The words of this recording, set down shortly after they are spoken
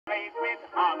made with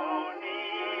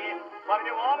harmony. But if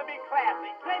you want to be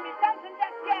classy, claim it doesn't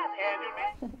just get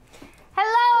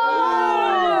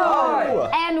Hello!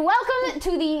 And welcome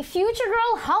to the Future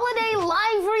Girl Holiday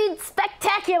Live Read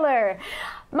Spectacular.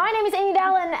 My name is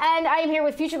Dallen, and I am here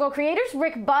with Future Girl creators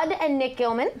Rick Budd and Nick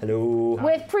Gilman. Hello.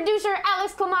 With producer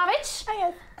Alex Klomovich.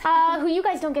 Hi. Who you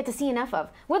guys don't get to see enough of.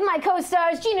 With my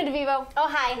co-stars Gina DeVivo. Oh,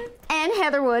 hi. And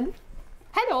Heather Wood.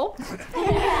 Hello.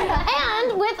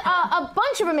 And with a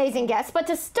bunch of amazing guests, but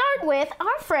to start with,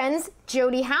 our friends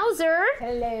Jody Hauser.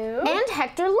 Hello. And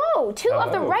Hector Lowe, two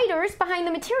of the writers behind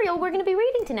the material we're going to be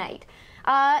reading tonight.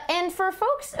 And for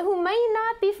folks who may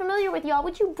not be familiar with y'all,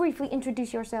 would you briefly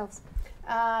introduce yourselves?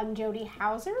 I'm Jody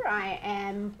Hauser. I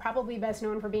am probably best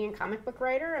known for being a comic book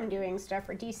writer. I'm doing stuff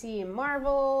for DC and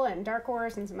Marvel and Dark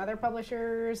Horse and some other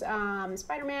publishers.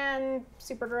 Spider-Man,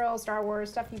 Supergirl, Star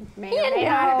Wars, stuff you may or may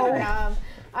not have heard of.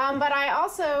 But I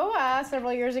also,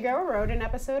 several years ago, wrote an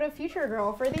episode of Future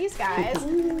Girl for these guys,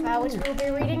 which we'll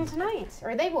be reading tonight.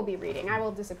 Or they will be reading. I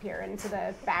will disappear into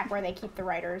the back where they keep the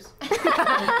writers.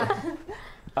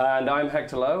 And I'm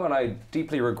Hector Lowe, and I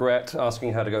deeply regret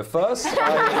asking her to go first.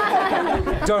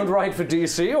 I don't write for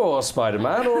DC or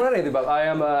Spider-Man or anything, but I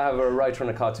am have a writer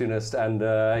and a cartoonist, and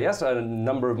yes, a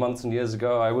number of months and years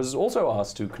ago, I was also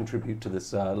asked to contribute to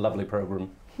this lovely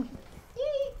program.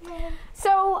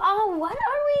 So, what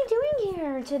are we doing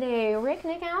here today? Rick,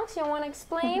 Nick, Alex, you want to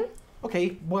explain?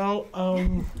 Okay, well,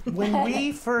 when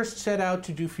we first set out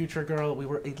to do Future Girl, we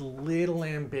were a little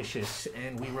ambitious,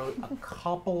 and we wrote a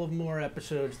couple of more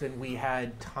episodes than we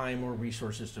had time or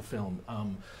resources to film,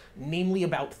 namely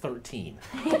about 13.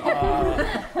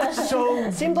 So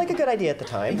seemed like a good idea at the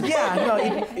time. Yeah, no,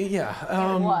 it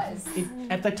was.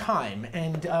 At the time,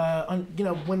 and you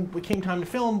know, when it came time to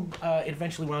film, it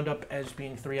eventually wound up as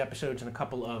being 3 episodes and a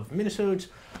couple of minisodes,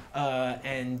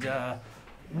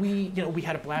 we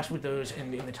had a blast with those,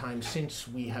 and in the time since,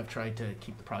 we have tried to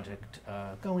keep the project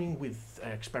going with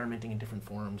experimenting in different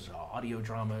forms, audio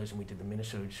dramas, and we did the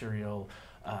minisode serial,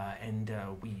 and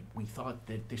we thought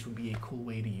that this would be a cool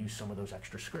way to use some of those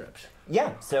extra scripts.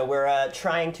 Yeah, so we're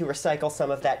trying to recycle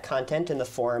some of that content in the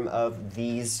form of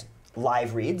these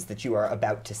live reads that you are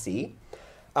about to see,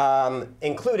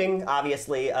 including,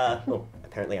 obviously,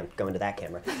 apparently I'm going to that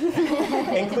camera.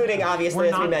 Including, obviously,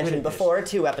 as we mentioned before,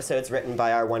 2 episodes written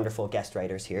by our wonderful guest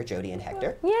writers here, Jody and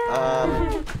Hector.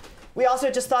 Yeah. We also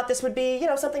just thought this would be,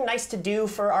 something nice to do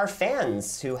for our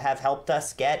fans who have helped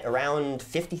us get around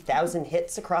 50,000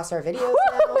 hits across our videos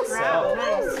now.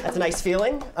 So that's a nice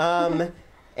feeling.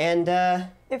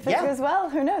 If this goes well,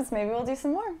 who knows? Maybe we'll do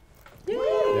some more.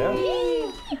 Yeah.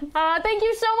 Thank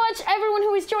you so much, everyone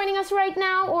who is joining us right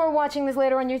now or watching this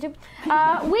later on YouTube.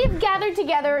 We've gathered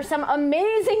together some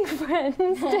amazing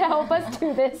friends to help us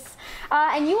do this,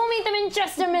 and you will meet them in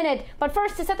just a minute. But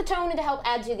first, to set the tone and to help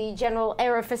add to the general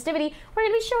air of festivity, we're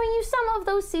going to be showing you some of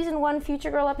those Season 1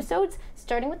 Future Girl episodes,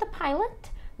 starting with the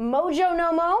pilot, Mojo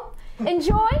No Mo.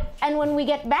 Enjoy, and when we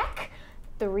get back,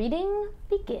 the reading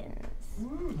begins.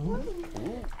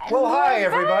 Well, hi,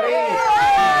 everybody.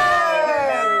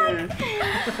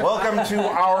 Welcome to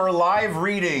our live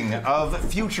reading of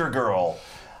Future Girl.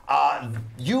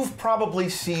 You've probably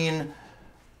seen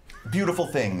beautiful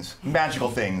things, magical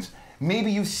things.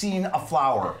 Maybe you've seen a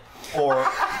flower or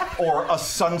a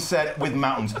sunset with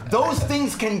mountains. Those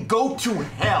things can go to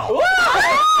hell.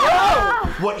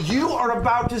 What you are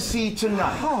about to see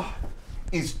tonight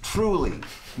is truly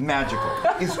magical,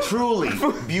 is truly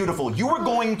beautiful. You are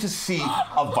going to see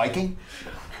a Viking.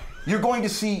 You're going to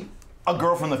see a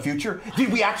girl from the future.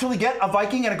 Did we actually get a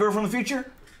Viking and a girl from the future?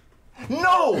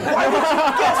 No! Why would you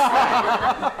guess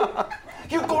that?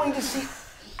 You're going to see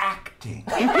acting.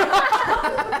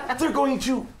 They're going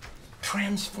to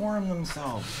transform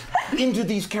themselves into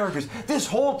these characters. This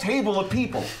whole table of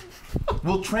people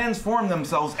will transform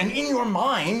themselves, and in your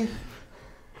mind,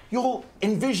 you'll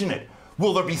envision it.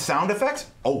 Will there be sound effects?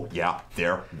 Oh, yeah,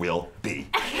 there will be.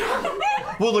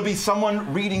 Will there be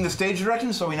someone reading the stage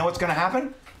directions so we know what's going to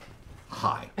happen?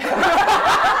 Hi.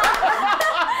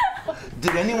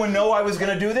 Did anyone know I was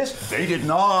going to do this? They did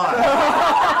not.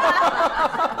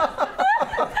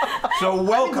 So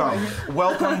welcome,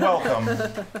 welcome, welcome,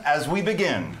 as we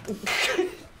begin.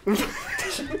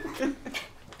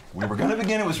 We were going to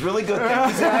begin. It was really good.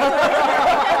 Thank you.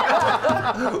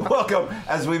 Welcome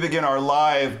as we begin our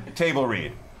live table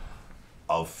read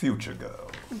of Future Girl.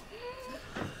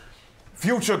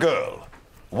 Future Girl,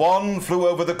 One Flew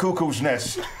Over the Cuckoo's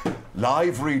Nest.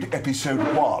 Live read episode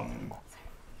 1.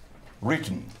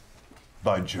 Written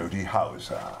by Jody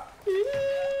Hauser.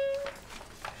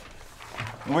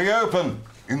 We open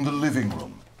in the living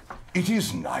room. It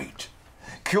is night.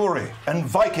 Curie and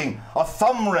Viking are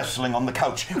thumb wrestling on the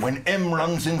couch when M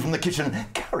runs in from the kitchen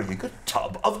carrying a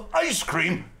tub of ice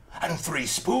cream and 3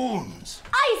 spoons.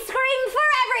 Ice cream for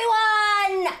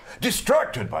everyone!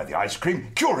 Distracted by the ice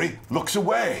cream, Curie looks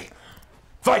away.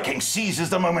 Viking seizes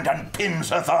the moment and pins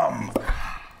her thumb.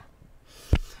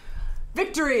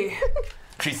 Victory!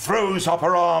 She throws up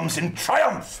her arms in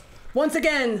triumph. Once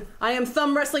again, I am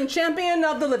thumb wrestling champion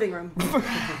of the living room.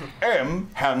 M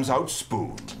hands out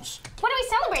spoons. What are we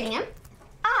celebrating, Em?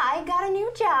 I got a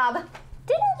new job.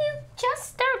 Didn't you just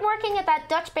start working at that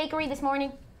Dutch bakery this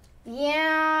morning?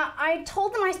 Yeah, I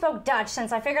told them I spoke Dutch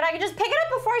since I figured I could just pick it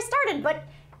up before I started, but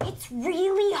it's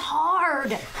really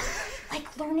hard.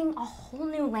 Like learning a whole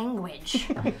new language.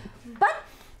 But,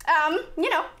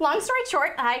 long story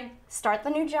short, I start the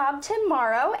new job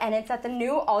tomorrow, and it's at the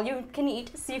new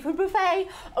all-you-can-eat seafood buffet,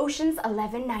 Ocean's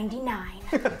 $11.99.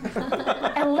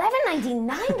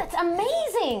 $11.99? That's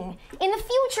amazing! In the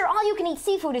future, all-you-can-eat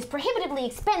seafood is prohibitively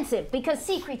expensive because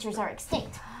sea creatures are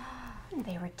extinct.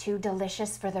 They were too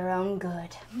delicious for their own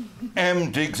good.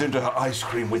 M digs into her ice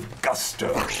cream with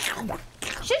gusto.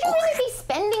 Should you really be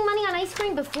spending money on ice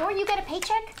cream before you get a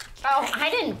paycheck? Oh, I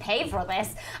didn't pay for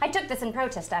this. I took this in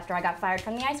protest after I got fired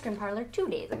from the ice cream parlor 2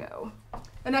 days ago.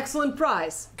 An excellent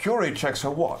prize. Curie checks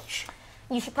her watch.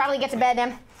 You should probably get to bed,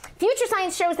 Em. Future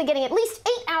science shows that getting at least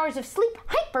 8 hours of sleep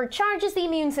hypercharges the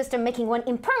immune system, making one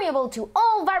impermeable to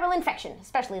all viral infection,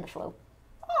 especially the flu.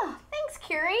 Oh, thanks,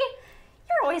 Curie.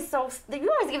 You always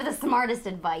give the smartest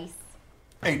advice.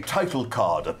 A title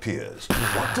card appears.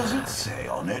 What does it say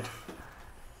on it?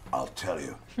 I'll tell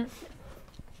you.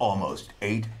 Almost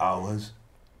 8 hours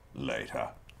later.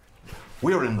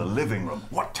 We're in the living room.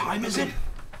 What time is it?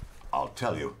 I'll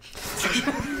tell you.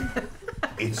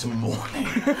 It's morning.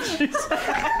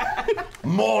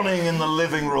 Morning in the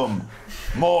living room.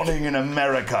 Morning in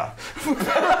America.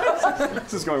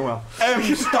 This is going well. M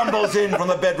stumbles in from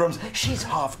the bedrooms. She's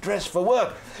half dressed for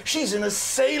work. She's in a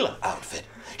sailor outfit.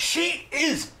 She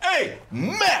is a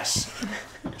mess.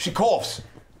 She coughs.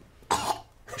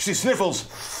 She sniffles.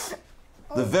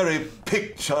 The very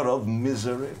picture of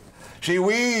misery. She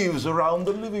weaves around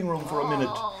the living room for a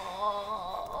minute.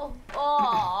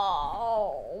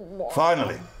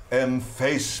 Finally, M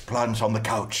face plants on the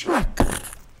couch.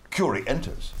 Curie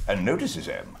enters and notices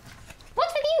M.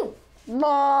 What's with you?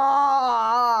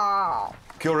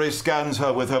 Curie scans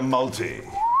her with her multi.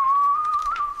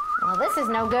 Well, this is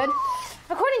no good.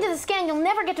 According to the scan, you'll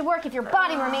never get to work if your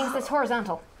body remains this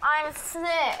horizontal. I'm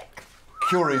sick.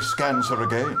 Curie scans her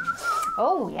again.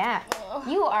 Oh, yeah.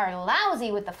 You are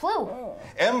lousy with the flu.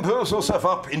 M pulls herself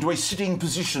up into a sitting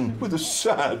position with a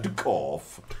sad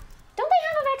cough. Don't they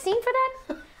have a vaccine for that?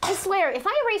 I swear, if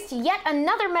I erased yet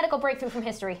another medical breakthrough from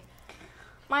history.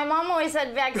 My mom always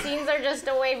said vaccines are just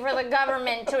a way for the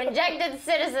government to inject its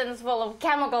citizens full of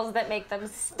chemicals that make them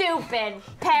stupid,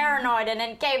 paranoid, and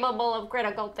incapable of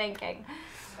critical thinking.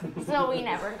 So we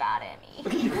never got any.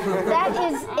 That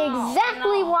is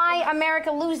exactly why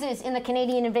America loses in the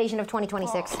Canadian invasion of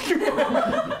 2026.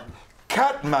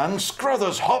 Catman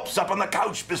Scrothers hops up on the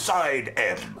couch beside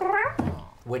M.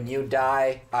 When you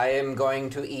die, I am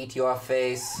going to eat your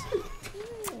face.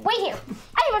 Wait here.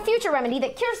 I have a future remedy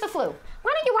that cures the flu.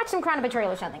 Why don't you watch some Crown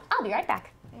Betrayal or something? I'll be right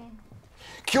back.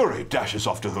 Curie dashes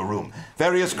off to her room.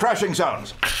 Various crashing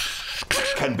sounds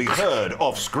can be heard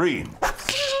off screen.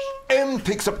 M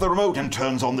picks up the remote and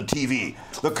turns on the TV.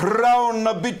 The Crown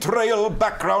Betrayal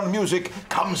background music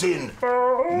comes in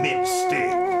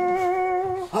mid-sting.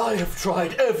 I have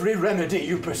tried every remedy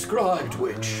you prescribed,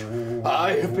 witch.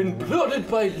 I have been blooded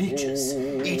by leeches,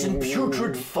 eaten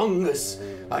putrid fungus.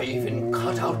 I even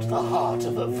cut out the heart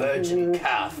of a virgin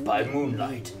calf by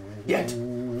moonlight. Yet,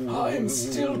 I am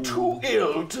still too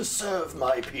ill to serve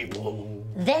my people.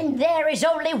 Then there is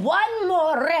only one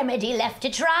more remedy left to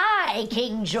try,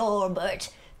 King Jorbyrt.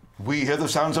 We hear the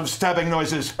sounds of stabbing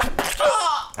noises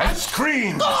and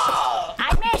screams.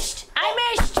 I missed!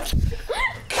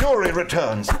 Curie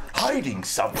returns, hiding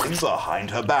something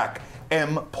behind her back.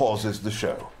 M pauses the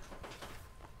show.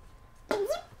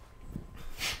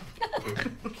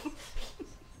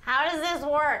 How does this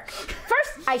work?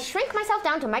 First, I shrink myself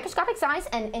down to microscopic size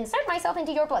and insert myself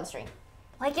into your bloodstream.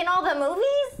 Like in all the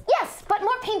movies? Yes, but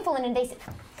more painful and invasive.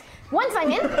 Once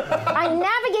I'm in, I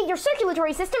navigate your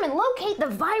circulatory system and locate the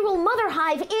viral mother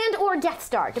hive and or Death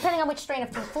Star, depending on which strain of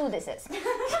flu this is.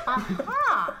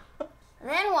 Aha.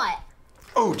 Then what?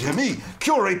 Oh, dear me.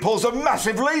 Curie pulls a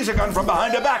massive laser gun from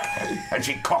behind her back, and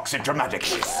she cocks it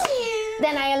dramatically.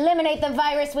 Then I eliminate the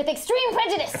virus with extreme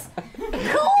prejudice.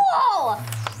 Cool!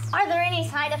 Are there any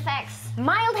side effects?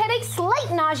 Mild headache, slight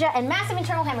nausea, and massive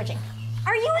internal hemorrhaging.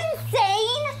 Are you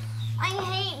insane? I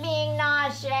hate being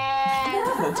nauseous.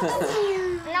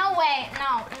 No way,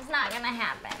 no, it's not gonna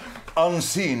happen.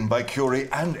 Unseen by Curie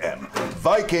and M,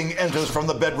 Viking enters from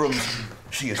the bedrooms.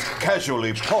 She is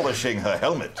casually polishing her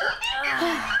helmet.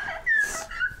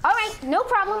 All right, no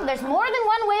problem. There's more than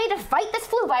one way to fight this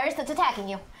flu virus that's attacking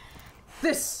you.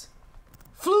 This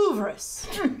flu virus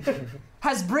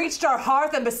has breached our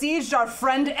hearth and besieged our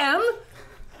friend M?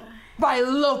 By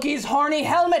Loki's horny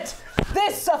helmet,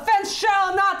 this offense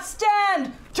shall not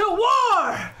stand! To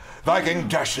war! Viking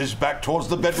dashes back towards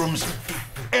the bedrooms.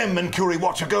 M and Curie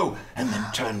watch her go, and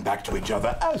then turn back to each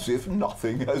other as if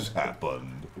nothing has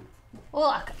happened.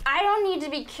 Look, I don't need to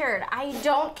be cured. I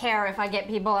don't care if I get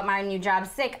people at my new job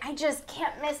sick. I just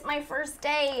can't miss my first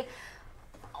day.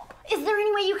 Is there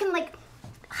any way you can,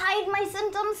 hide my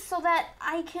symptoms so that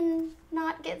I can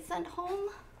not get sent home?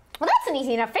 Well, that's an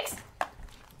easy enough fix.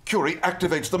 Curie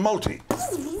activates the multi.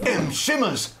 M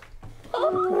shimmers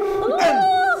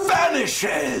and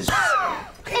vanishes.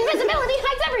 Invisibility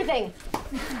hides everything.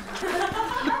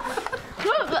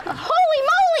 Holy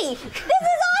moly! This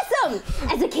is awesome!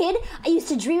 As a kid, I used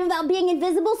to dream about being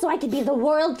invisible so I could be the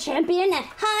world champion at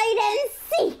hide and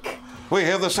seek. We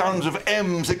hear the sounds of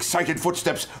M's excited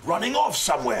footsteps running off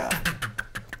somewhere.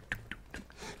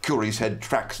 Curie's head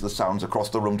tracks the sounds across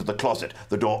the room to the closet.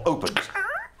 The door opens.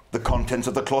 The contents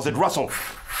of the closet rustle.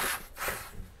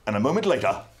 And a moment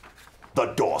later, the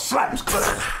door slams. Guess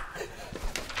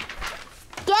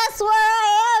where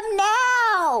I am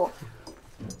now?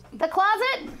 The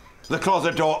closet? The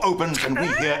closet door opens and we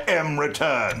hear M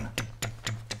return.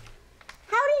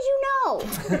 How did you know?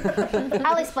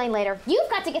 I'll explain later. You've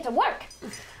got to get to work.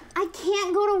 I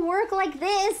can't go to work like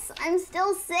this. I'm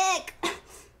still sick.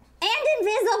 And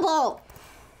invisible.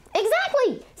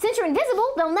 Exactly. Since you're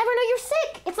invisible, they'll never know you're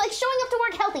sick. It's like showing up to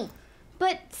work healthy.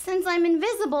 But since I'm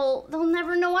invisible, they'll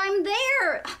never know I'm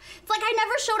there. It's like I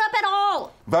never showed up at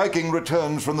all. Viking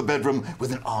returns from the bedroom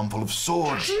with an armful of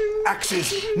swords,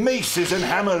 axes, maces, and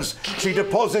hammers. She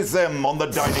deposits them on the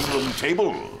dining room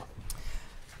table.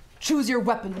 Choose your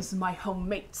weapons, my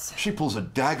homemates. She pulls a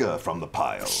dagger from the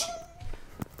pile.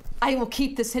 I will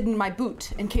keep this hidden in my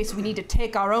boot in case we need to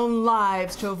take our own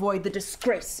lives to avoid the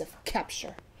disgrace of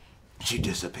capture. She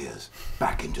disappears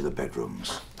back into the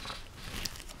bedrooms.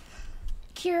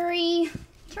 Curie,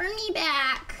 turn me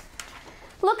back.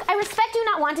 Look, I respect you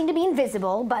not wanting to be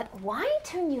invisible, but why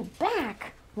turn you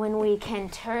back when we can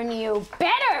turn you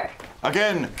better?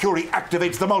 Again, Curie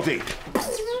activates the multi.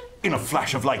 In a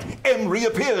flash of light, M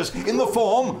reappears in the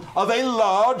form of a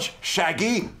large,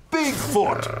 shaggy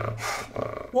Bigfoot.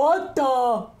 What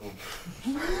the?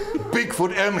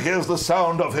 Bigfoot M hears the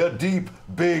sound of her deep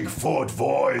Bigfoot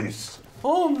voice.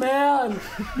 Oh man,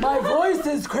 my voice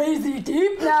is crazy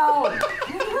deep now.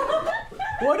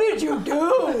 What did you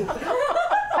do?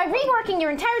 By reworking your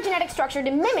entire genetic structure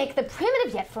to mimic the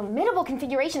primitive yet formidable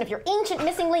configuration of your ancient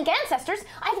missing link ancestors,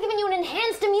 I've given you an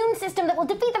enhanced immune system that will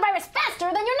defeat the virus faster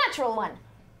than your natural one.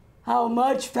 How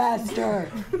much faster?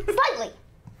 Slightly.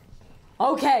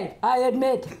 Okay, I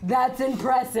admit, that's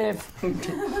impressive.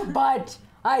 But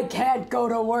I can't go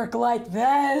to work like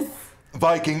this.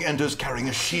 Viking enters carrying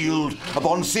a shield.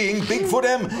 Upon seeing Bigfoot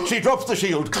M, she drops the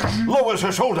shield, lowers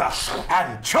her shoulder,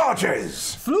 and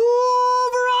charges. Fluverous!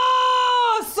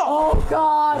 Oh,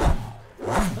 God!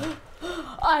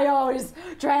 I always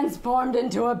transformed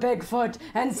into a Bigfoot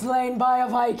and slain by a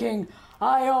Viking.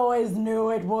 I always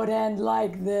knew it would end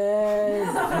like this.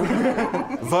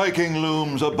 Viking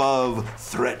looms above,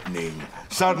 threatening,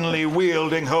 suddenly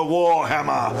wielding her war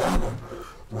hammer.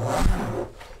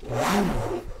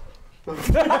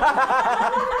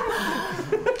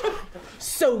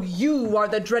 So you are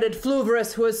the dreaded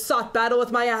Fluverous who has sought battle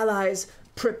with my allies.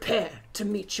 Prepare to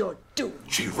meet your doom.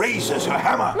 She raises her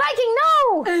hammer. Viking,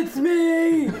 no! It's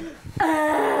me,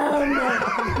 M.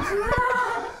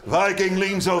 Viking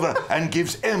leans over and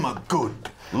gives M a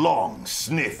good, long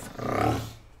sniff.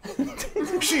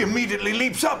 She immediately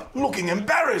leaps up, looking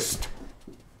embarrassed.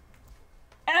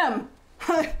 M,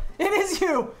 it is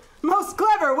you. Most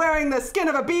clever, wearing the skin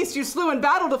of a beast you slew in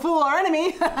battle to fool our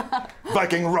enemy.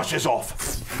 Viking rushes off.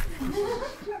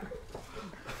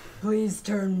 Please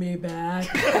turn me back.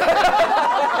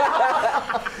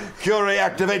 Curie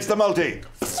activates the multi.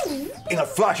 In a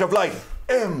flash of light,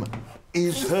 M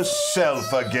is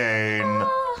herself again.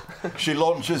 She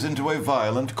launches into a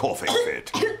violent coughing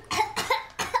fit.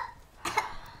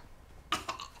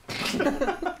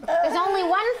 There's only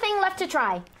one thing left to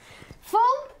try. Full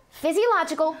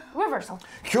Physiological reversal.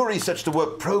 Curie sets to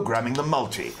work programming the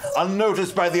multi.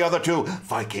 Unnoticed by the other two,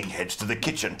 Viking heads to the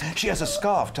kitchen. She has a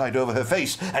scarf tied over her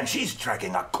face, and she's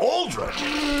tracking a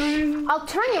cauldron. I'll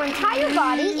turn your entire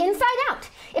body inside out.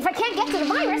 If I can't get to the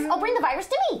virus, I'll bring the virus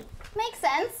to me. Makes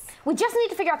sense. We just need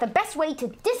to figure out the best way to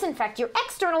disinfect your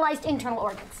externalized internal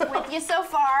organs. With you so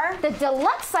far. The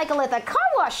deluxe cycle at the car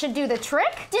wash should do the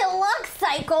trick. Deluxe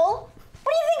cycle?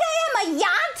 What do you think I am, a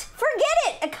yacht? Forget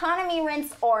it. Economy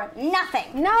rinse or nothing.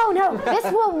 No, this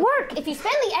will work if you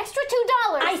spend the extra $2.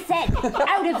 I said,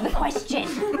 out of the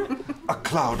question. A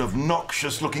cloud of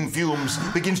noxious-looking fumes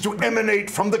begins to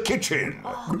emanate from the kitchen.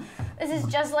 Oh, this is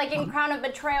just like in Crown of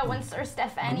Betrayal when Sir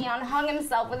Stephanion hung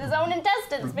himself with his own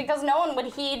intestines because no one would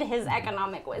heed his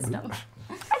economic wisdom.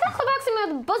 I thought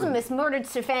Clavoxia Bosomus murdered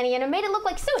Stephanion and made it look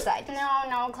like suicide.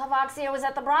 No, Clavoxia was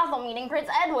at the brothel meeting Prince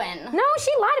Edwin. No,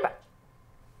 she lied about...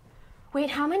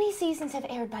 Wait, how many seasons have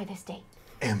aired by this date?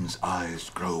 M's eyes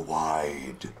grow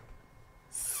wide.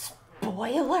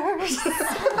 Spoilers?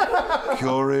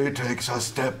 Curie takes a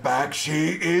step back.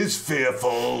 She is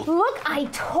fearful. Look, I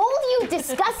told you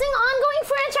discussing ongoing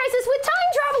franchises with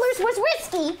time travelers was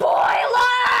risky.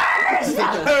 Spoilers!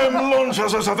 M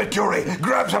launches herself at Curie,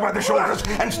 grabs her by the shoulders,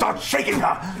 and starts shaking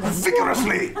her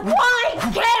vigorously. Why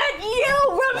can't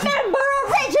you remember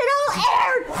original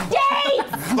air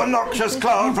dates? The noxious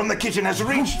cloud from the kitchen has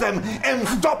reached them. M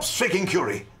stops shaking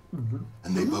Curie,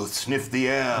 and they both sniff the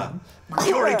air.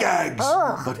 Curie gags,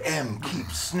 but M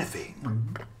keeps sniffing.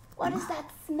 What is that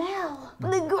smell?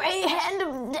 The gray hand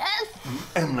of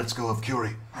death? M lets go of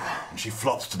Curie, and she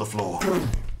flops to the floor.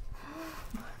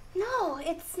 No,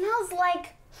 it smells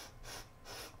like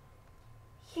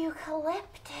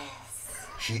eucalyptus.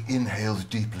 She inhales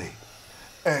deeply,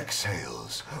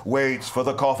 exhales, waits for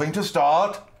the coughing to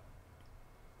start.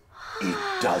 It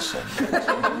doesn't.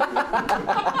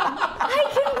 I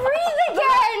can breathe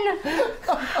again!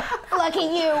 Lucky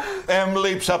you. M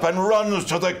leaps up and runs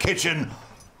to the kitchen.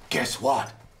 Guess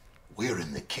what? We're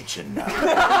in the kitchen now.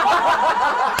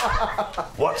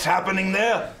 What's happening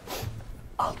there?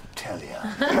 I'll tell you.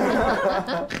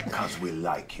 Because we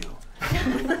like you.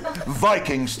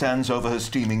 Viking stands over her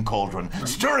steaming cauldron,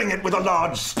 stirring it with a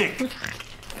large stick.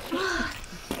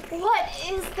 What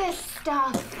is this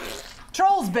stuff?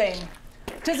 Troll's bane.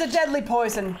 'Tis a deadly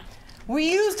poison.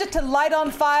 We used it to light on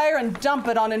fire and dump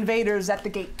it on invaders at the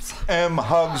gates. M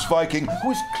hugs Viking,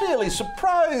 who is clearly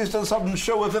surprised at a sudden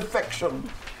show of affection.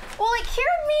 Well, it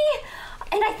cured me,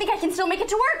 and I think I can still make it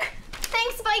to work.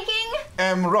 Thanks, Viking.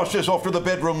 M rushes off to the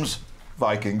bedrooms.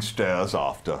 Viking stares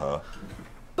after her.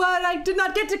 But I did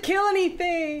not get to kill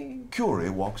anything.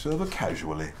 Curie walks over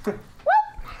casually. Well,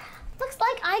 looks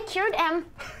like I cured M.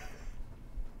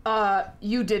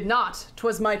 You did not.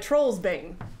 'Twas my troll's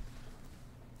bane.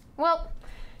 Well,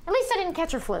 at least I didn't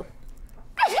catch her flu.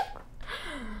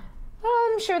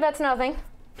 I'm sure that's nothing.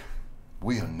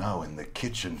 We are now in the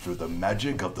kitchen through the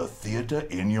magic of the theater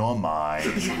in your mind.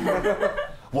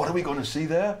 What are we going to see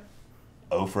there?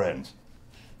 Oh, friends,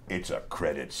 it's a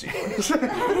credit sequence.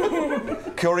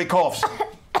 Curie coughs,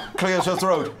 clears her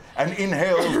throat, and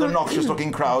inhales the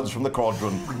noxious-looking crowds from the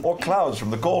cauldron, or clouds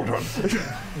from the cauldron.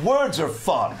 Words are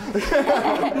fun.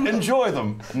 Enjoy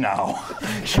them now.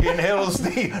 She inhales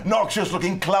the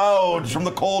noxious-looking clouds from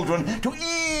the cauldron to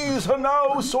ease her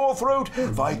now sore throat.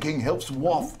 Viking helps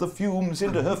waft the fumes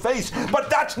into her face. But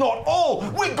that's not all.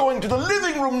 We're going to the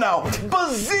living room now.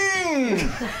 Bazing!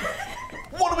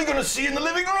 What are we going to see in the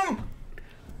living room?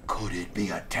 Could it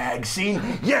be a tag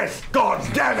scene? Yes, God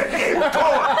damn it, it's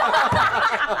gone!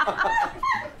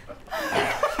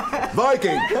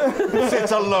 Viking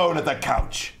sits alone at the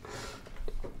couch.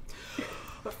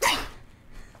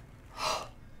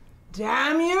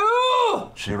 Damn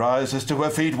you! She rises to her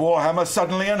feet, warhammer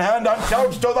suddenly in hand, and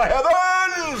shouts to the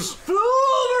heavens!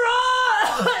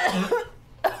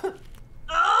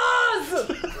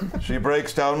 She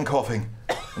breaks down coughing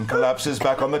and collapses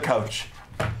back on the couch,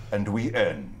 and we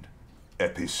end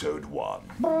episode 1.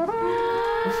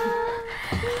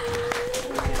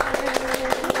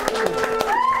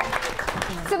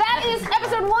 So that is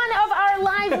episode 1 of our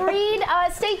live read.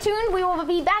 Stay tuned. We will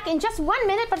be back in just 1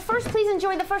 minute, but first, please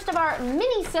enjoy the first of our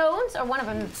mini-sodes, or one of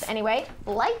them anyway.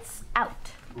 Lights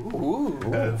out. Ooh,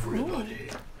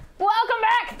 everybody. Welcome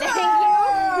back. Thank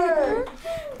you.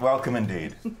 Welcome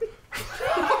indeed.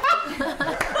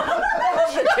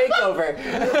 Takeover.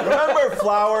 Remember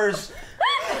flowers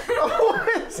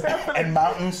and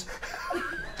mountains?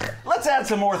 Let's add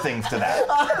some more things to that.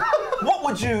 What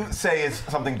would you say is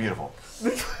something beautiful?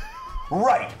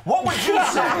 Right. What would you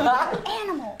say?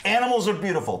 Animals. Animals are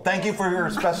beautiful. Thank you for your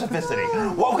specificity.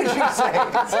 What would you say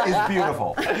is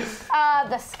beautiful?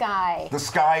 The sky. The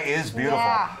sky is beautiful.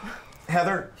 Yeah.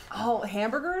 Heather? Oh,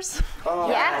 hamburgers?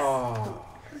 Yes.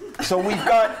 So we've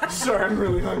got Sorry, I'm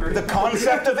really hungry. the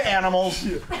concept of animals,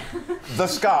 the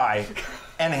sky,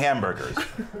 and hamburgers.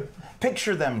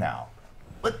 Picture them now.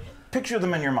 Picture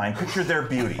them in your mind. Picture their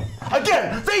beauty.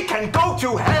 Again, they can go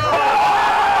to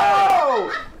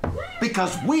hell!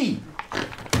 Because we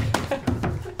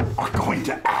are going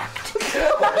to act.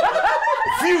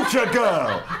 Future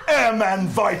Girl, M and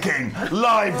Viking,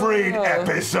 live read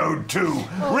episode 2,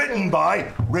 written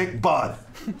by Rick Budd.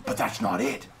 But that's not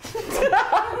it.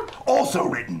 Also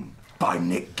written by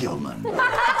Nick Gilman.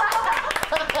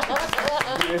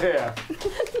 Yeah.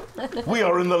 We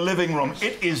are in the living room.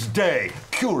 It is day.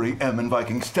 Curie, M, and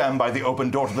Viking stand by the open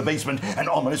door to the basement. An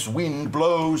ominous wind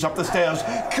blows up the stairs.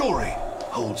 Curie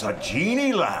holds a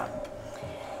genie lamp.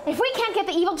 If we can't get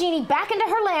the evil genie back into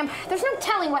her lamp, there's no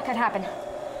telling what could happen.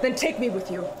 Then take me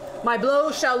with you. My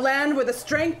blow shall land with the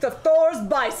strength of Thor's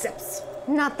biceps.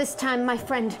 Not this time, my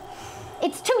friend.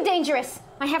 It's too dangerous.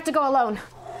 I have to go alone.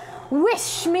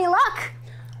 Wish me luck.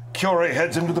 Curie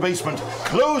heads into the basement,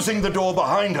 closing the door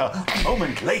behind her. A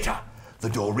moment later, the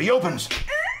door reopens,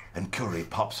 and Curie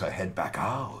pops her head back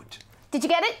out. Did you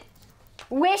get it?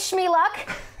 Wish me luck?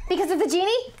 Because of the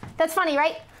genie? That's funny,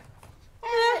 right?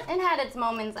 It had its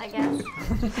moments, I guess.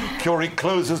 Curie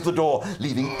closes the door,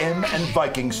 leaving M and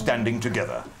Viking standing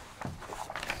together.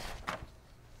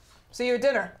 See you at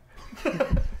dinner.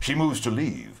 She moves to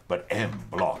leave, but M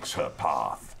blocks her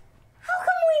path. How come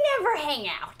we never hang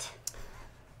out?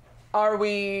 Are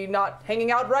we not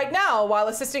hanging out right now while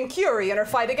assisting Curie in her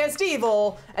fight against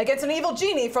evil, against an evil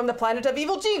genie from the planet of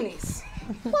evil genies?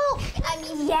 Well, I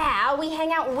mean, yeah, we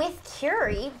hang out with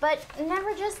Curie, but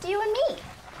never just you and me.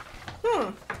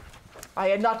 I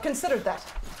had not considered that.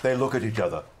 They look at each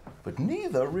other, but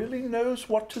neither really knows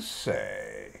what to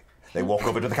say. They walk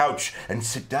over to the couch and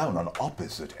sit down on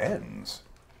opposite ends.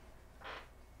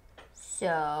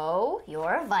 So,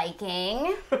 you're a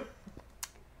Viking.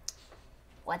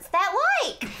 What's that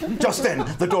like? Just then,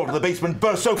 the door to the basement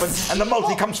bursts open and the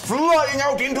multi comes flying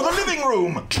out into the living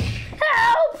room.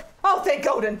 Help! Oh, thank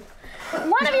Odin.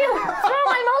 One of you, throw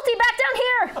my multi back down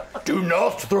here. Do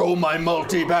not throw my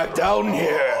multi back down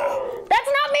here.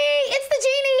 That's not me. It's the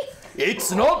genie.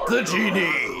 It's not the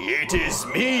genie. It is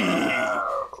me,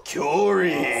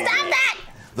 Curie. Stop that!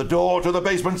 The door to the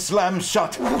basement slams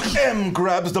shut. M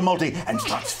grabs the multi and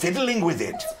starts fiddling with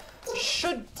it.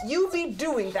 Should you be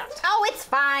doing that? Oh, it's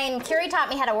fine. Curie taught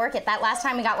me how to work it that last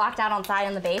time we got locked out outside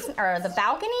in the basement, or the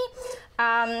balcony.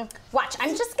 Watch,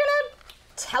 I'm just gonna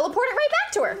teleport it right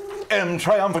back to her. M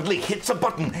triumphantly hits a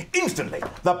button. Instantly,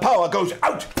 the power goes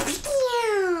out.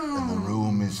 And the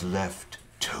room is left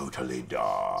totally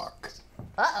dark.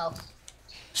 Uh-oh.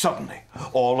 Suddenly,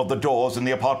 all of the doors in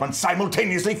the apartment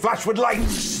simultaneously flash with light.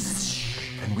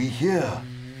 And we hear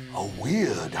a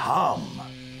weird hum.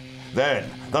 Then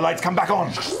the lights come back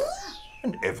on.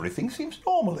 And everything seems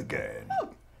normal again.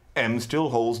 M still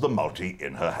holds the multi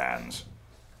in her hands.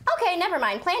 Okay, never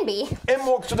mind. Plan B. M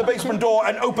walks to the basement door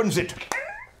and opens it.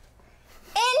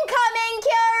 Incoming,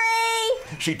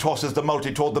 Curie! She tosses the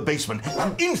multi toward the basement.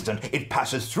 An instant, it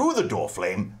passes through the door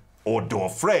flame, or door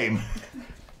frame.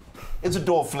 It's a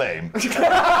door flame. The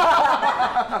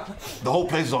whole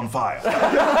place is on fire.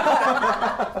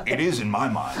 It is in my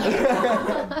mind.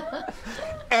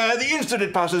 The instant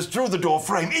it passes through the door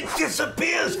frame, it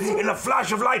disappears in a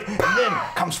flash of light and then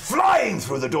comes flying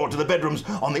through the door to the bedrooms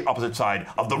on the opposite side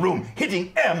of the room,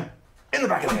 hitting M in the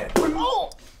back of the head. Oh!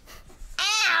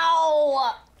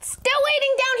 Ow! Still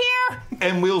waiting down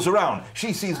here. M wheels around.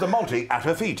 She sees the multi at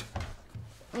her feet.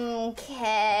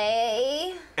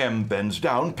 Okay. M bends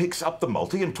down, picks up the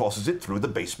multi, and tosses it through the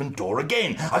basement door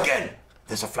again. Again,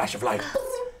 there's a flash of light.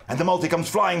 And the multi comes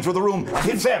flying through the room and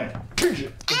hits M in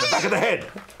the back of the head.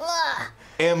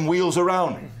 M wheels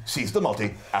around, sees the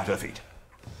multi at her feet.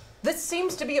 This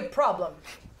seems to be a problem.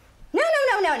 No.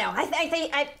 I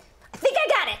think I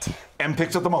got it. M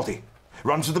picks up the multi,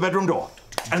 runs to the bedroom door,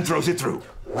 and throws it through.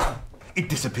 It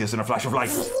disappears in a flash of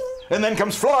light, and then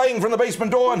comes flying from the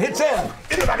basement door and hits M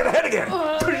in the back of the head again.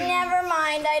 Never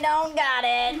mind, I don't got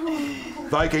it.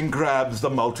 Viking grabs the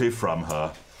multi from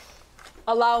her.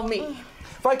 Allow me.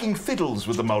 Viking fiddles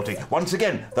with the multi. Once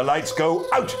again, the lights go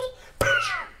out.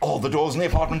 All the doors in the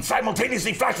apartment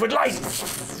simultaneously flash with light.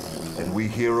 And we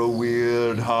hear a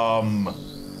weird hum.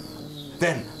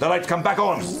 Then the lights come back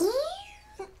on.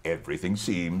 Everything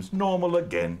seems normal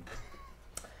again.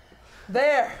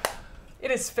 There.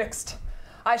 It is fixed.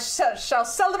 I shall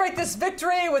celebrate this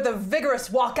victory with a vigorous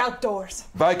walk outdoors.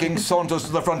 Viking saunters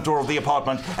to the front door of the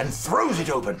apartment and throws it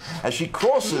open. As she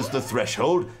crosses the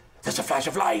threshold, there's a flash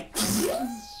of light.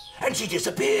 And she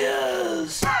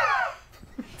disappears.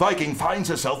 Viking finds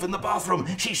herself in the bathroom.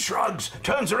 She shrugs,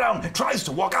 turns around, tries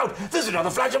to walk out. There's another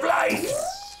flash of light.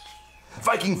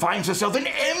 Viking finds herself in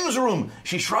M's room.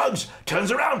 She shrugs,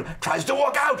 turns around, tries to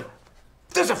walk out.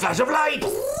 There's a flash of light.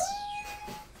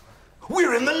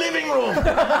 We're in the living room.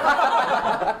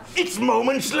 It's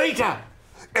moments later.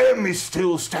 M is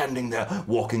still standing there,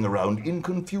 walking around in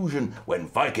confusion when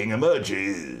Viking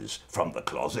emerges from the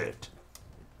closet.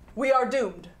 We are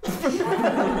doomed.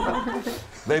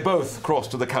 They both cross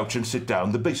to the couch and sit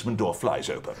down. The basement door flies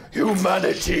open.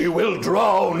 Humanity will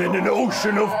drown in an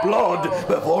ocean of blood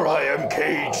before I am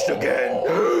caged again.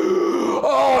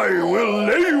 I will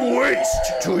lay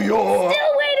waste to your...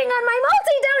 Still waiting on my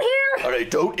multi down here! All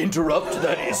right, don't interrupt.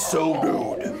 That is so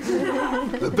rude.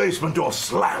 The basement door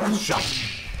slams shut.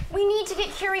 We need to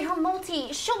get Curie her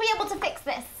multi. She'll be able to fix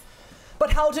this.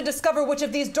 But how to discover which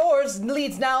of these doors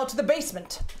leads now to the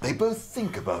basement? They both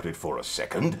think about it for a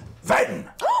second. Then...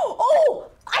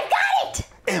 Oh! I got it!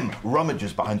 M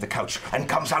rummages behind the couch and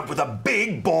comes out with a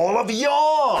big ball of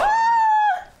yarn.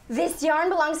 This yarn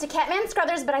belongs to Catman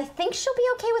Scrothers, but I think she'll be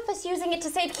okay with us using it to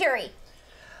save Curie.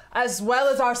 As well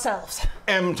as ourselves.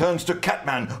 M turns to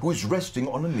Catman, who is resting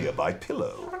on a nearby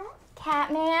pillow.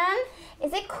 Catman,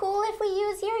 is it cool if we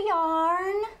use your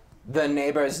yarn? The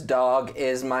neighbor's dog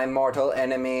is my mortal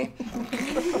enemy.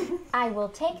 I will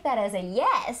take that as a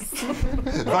yes.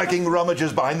 Viking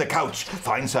rummages behind the couch,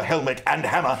 finds her helmet and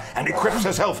hammer, and equips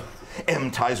herself.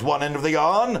 M ties one end of the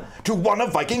yarn to one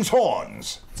of Viking's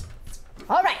horns.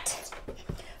 All right.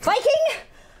 Viking,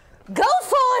 go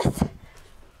forth.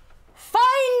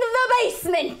 Find the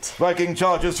basement. Viking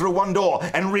charges through one door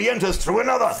and re-enters through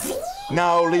another,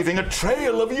 now leaving a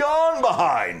trail of yarn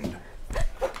behind.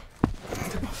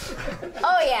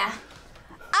 Oh yeah,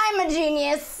 I'm a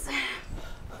genius.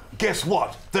 Guess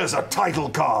what? There's a title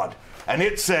card, and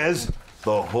it says,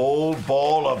 "The whole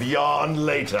ball of yarn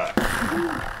later."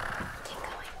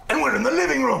 And we're in the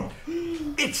living room.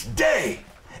 It's day.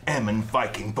 M and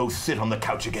Viking both sit on the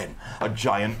couch again. A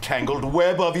giant tangled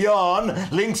web of yarn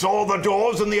links all the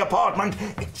doors in the apartment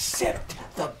except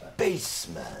the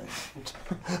basement.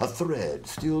 A thread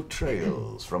still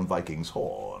trails from Viking's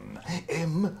horn.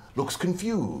 M looks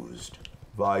confused.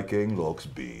 Viking looks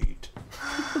beat.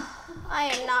 I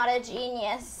am not a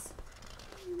genius.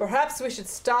 Perhaps we should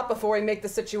stop before we make the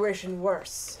situation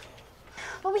worse.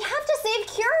 But we have to save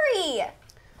Curie.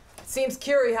 It seems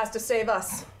Curie has to save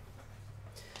us.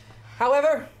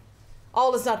 However,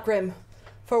 all is not grim.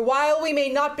 For while we may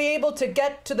not be able to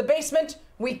get to the basement,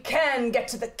 we can get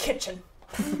to the kitchen.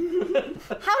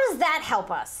 How does that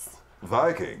help us?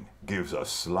 Viking gives a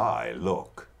sly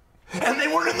look. And they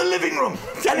were in the living room,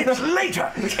 and it's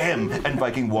later. M and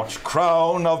Viking watch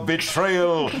Crown of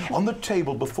Betrayal. On the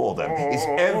table before them is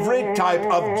every type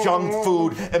of junk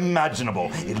food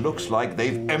imaginable. It looks like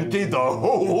they've emptied the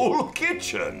whole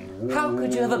kitchen. How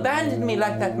could you have abandoned me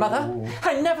like that, Mother?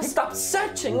 I never stopped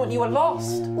searching when you were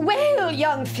lost. Well,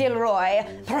 young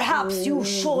Filroy, perhaps you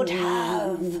should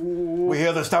have. We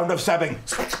hear the sound of stabbing.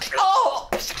 Oh!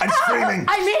 And screaming.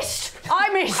 I missed!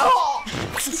 Oh!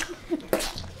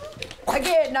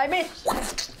 Again, I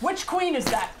missed. Which queen is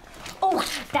that? Oh,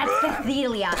 that's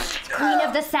Bethlia, Queen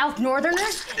of the South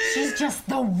Northerners. She's just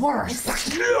the worst.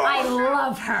 I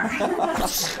love her.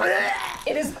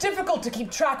 It is difficult to keep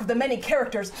track of the many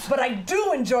characters, but I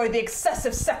do enjoy the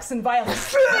excessive sex and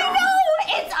violence. I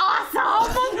know! It's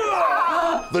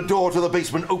awesome! The door to the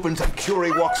basement opens and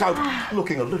Curie walks out,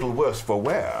 looking a little worse for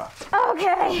wear.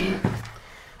 Okay,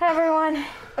 everyone,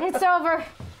 it's over.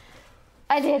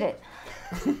 I did it.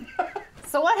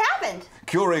 So what happened?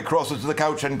 Curie crosses to the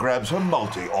couch and grabs her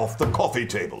multi off the coffee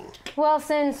table. Well,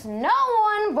 since no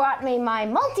one brought me my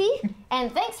multi,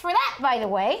 and thanks for that, by the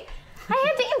way, I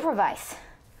had to improvise.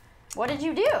 What did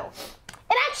you do?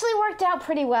 It actually worked out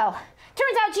pretty well.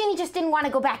 Turns out Genie just didn't want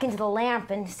to go back into the lamp,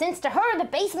 and since to her the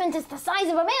basement is the size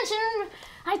of a mansion,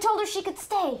 I told her she could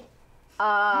stay.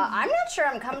 I'm not sure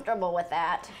I'm comfortable with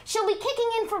that. She'll be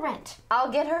kicking in for rent. I'll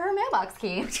get her mailbox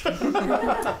key.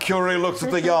 Curie looks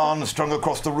at the yarn strung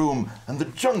across the room and the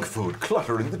junk food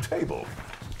cluttering the table.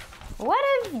 What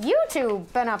have you two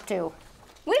been up to?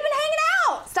 We've been hanging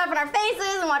out, stuffing our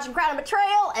faces and watching Crown of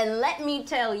Betrayal, and let me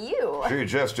tell you. She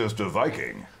gestures to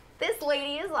Viking. This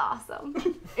lady is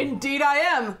awesome. Indeed I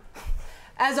am.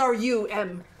 As are you,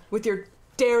 M, with your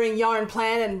daring yarn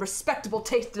plan and respectable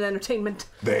taste in entertainment.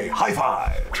 They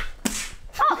high-five.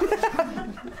 Oh.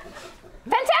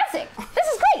 Fantastic. This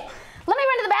is great. Let me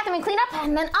run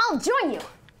and then I'll join you.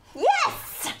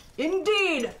 Yes!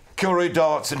 Indeed! Curie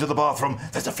darts into the bathroom.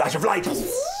 There's a flash of light.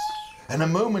 And a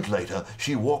moment later,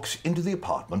 she walks into the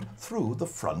apartment through the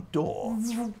front door.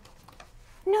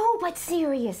 No, but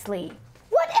seriously,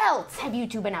 what else have you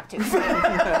two been up to?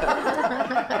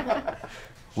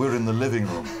 We're in the living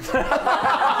room.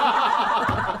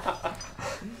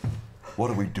 What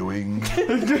are we doing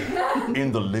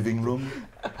in the living room?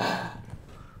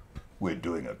 We're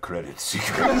doing a credit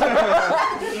sequence.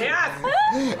 Yes!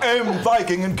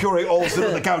 Viking and Curie all sit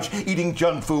on the couch eating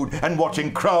junk food and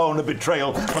watching Crown of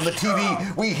Betrayal. From the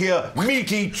TV, we hear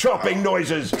meaty chopping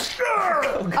noises.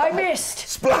 I missed.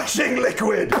 Splashing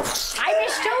liquid. I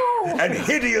missed too. And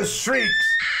hideous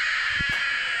shrieks.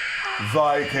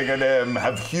 Viking and Em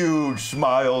have huge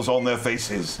smiles on their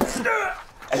faces.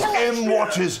 As Em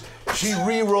watches, she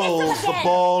re-rolls the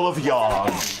ball of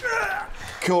yarn.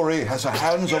 Curie has her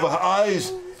hands over her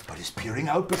eyes, but is peering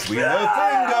out between her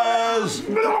fingers.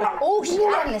 Oh, she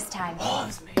got him this time.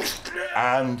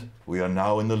 And we are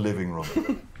now in the living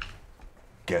room.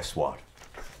 Guess what?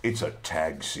 It's a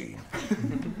tag scene.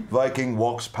 Viking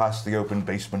walks past the open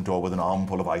basement door with an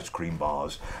armful of ice cream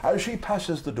bars. As she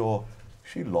passes the door,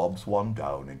 she lobs one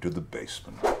down into the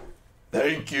basement.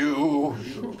 Thank you.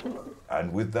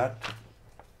 And with that,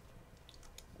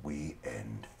 we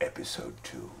end episode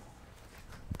 2.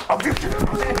 Speaking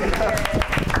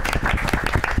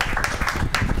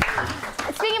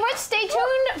of which, stay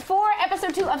tuned for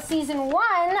episode 2 of season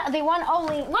 1, the one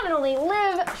and only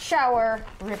Live, Shower,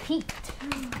 Repeat.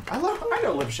 I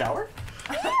know Live, Shower.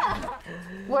 Yeah.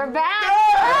 We're back.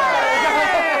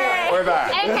 Yay! We're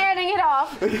back. And handing it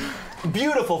off.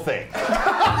 Beautiful thing.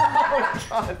 Oh my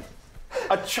God.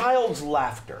 A child's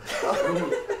laughter.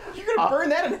 You're gonna burn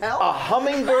that in hell? A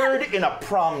hummingbird in a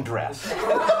prom dress.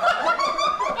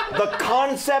 The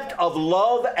concept of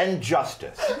love and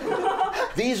justice.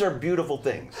 These are beautiful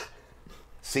things.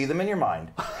 See them in your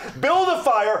mind. Build a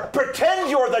fire, pretend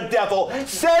you're the devil,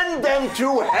 send them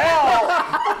to hell.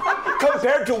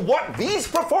 Compared to what these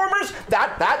performers,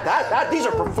 these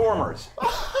are performers.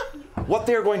 What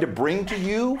they're going to bring to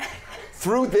you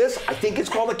through this, I think it's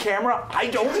called a camera, I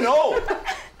don't know.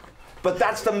 But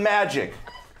that's the magic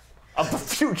of the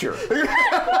future.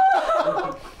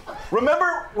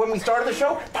 Remember when we started the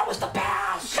show? That was the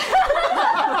past.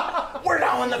 We're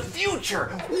now in the future.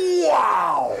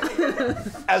 Wow.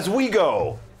 As we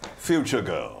go, future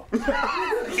go.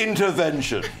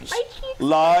 Interventions.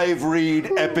 Live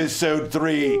read episode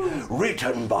 3,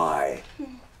 written by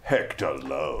Hector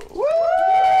Lowe.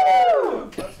 Woo!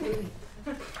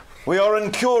 We are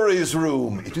in Curie's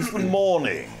room. It is the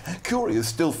morning. Curie is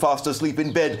still fast asleep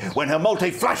in bed when her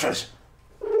multi flashes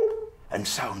and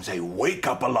sounds a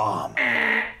wake-up alarm.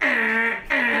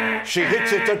 She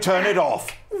hits it to turn it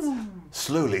off.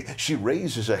 Slowly, she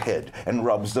raises her head and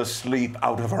rubs the sleep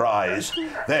out of her eyes.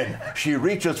 Then, she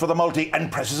reaches for the multi and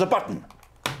presses a button.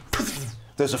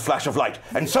 There's a flash of light,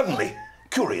 and suddenly,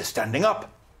 Curie is standing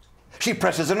up. She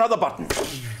presses another button.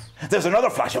 There's another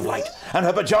flash of light, and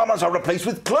her pajamas are replaced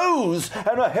with clothes,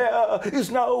 and her hair is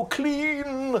now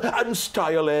clean and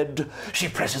styled. She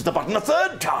presses the button a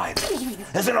third time.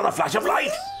 There's another flash of light,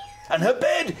 and her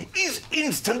bed is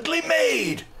instantly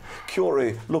made.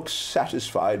 Curie looks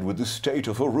satisfied with the state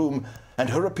of her room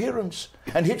and her appearance,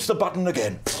 and hits the button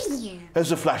again.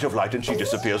 There's a flash of light, and she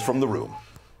disappears from the room.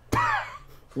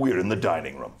 We're in the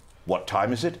dining room. What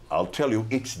time is it? I'll tell you,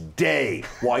 it's day.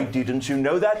 Why didn't you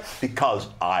know that? Because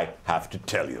I have to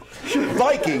tell you.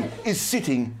 Viking is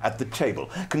sitting at the table,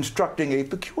 constructing a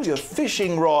peculiar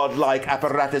fishing rod-like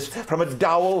apparatus from a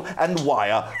dowel and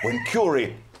wire when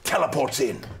Curie teleports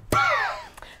in.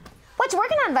 What you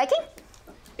working on, Viking?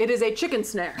 It is a chicken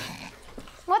snare.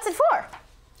 What's it for?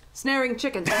 Snaring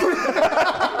chickens. If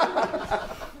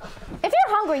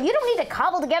you're hungry, you don't need to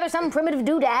cobble together some primitive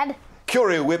doodad.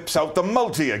 Curie whips out the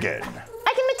multi again.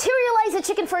 I can materialize a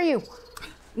chicken for you.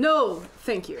 No,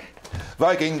 thank you.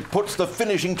 Viking puts the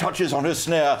finishing touches on her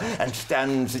snare and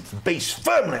stands its base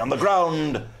firmly on the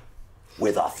ground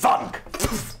with a thunk.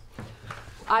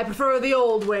 I prefer the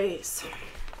old ways.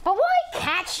 But why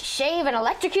catch, shave, and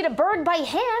electrocute a bird by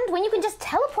hand when you can just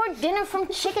teleport dinner from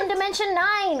Chicken Dimension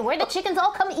 9, where the chickens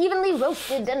all come evenly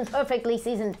roasted and perfectly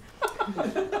seasoned?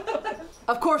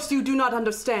 Of course you do not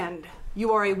understand.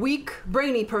 You are a weak,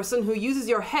 brainy person who uses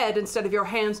your head instead of your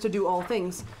hands to do all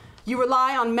things. You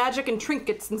rely on magic and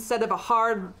trinkets instead of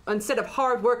hard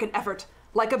work and effort,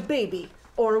 like a baby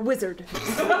or a wizard.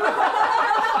 Hey, that's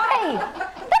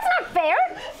not fair.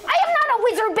 I am not a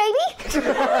wizard, baby.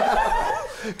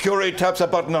 Curie taps a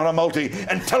button on a multi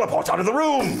and teleports out of the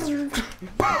room.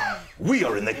 We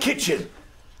are in the kitchen.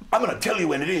 I'm going to tell you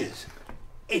when it is.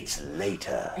 It's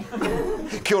later.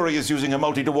 Curie is using her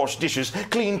multi to wash dishes,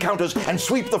 clean counters, and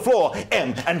sweep the floor.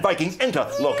 M and Viking enter,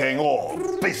 looking all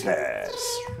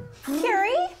business.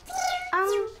 Curie, can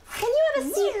you have a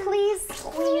seat, please?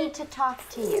 We need to talk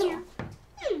to you.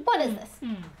 What is this?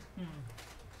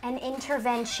 An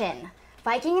intervention.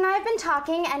 Viking and I have been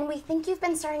talking, and we think you've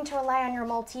been starting to rely on your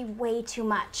multi way too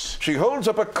much. She holds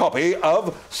up a copy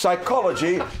of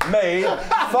Psychology Made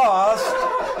Fast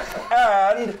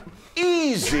and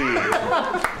Easy.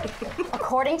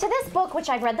 According to this book, which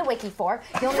I've read the wiki for,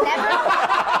 you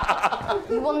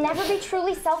will never be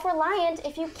truly self-reliant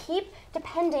if you keep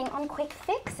depending on quick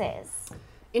fixes.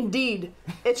 Indeed,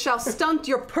 it shall stunt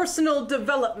your personal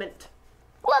development.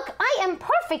 Look, I am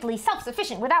perfectly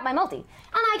self-sufficient without my multi, and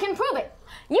I can prove it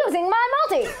using my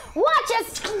multi. Watch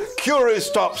us. Curie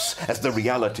stops as the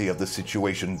reality of the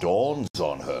situation dawns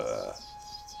on her.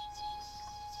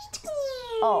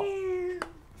 Oh.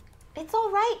 It's all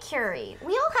right, Curie.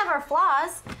 We all have our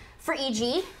flaws. For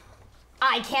e.g.,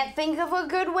 I can't think of a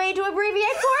good way to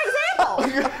abbreviate for example.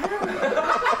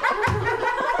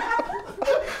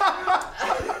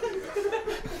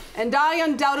 And I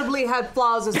undoubtedly had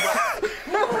flaws as well.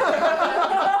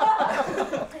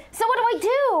 So what do I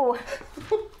do?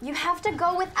 You have to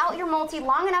go without your multi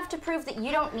long enough to prove that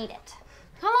you don't need it.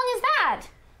 How long is that?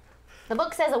 The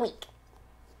book says a week.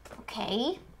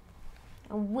 Okay,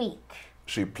 a week.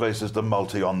 She places the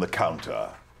multi on the counter.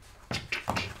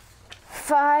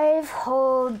 5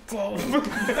 whole days. 7.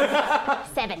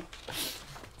 7?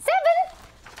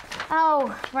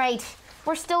 Oh, right.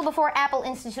 We're still before Apple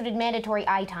instituted mandatory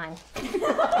eye time.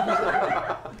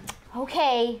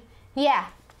 Okay, yeah,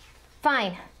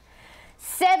 fine.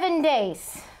 7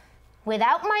 days.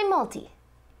 Without my multi.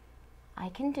 I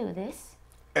can do this.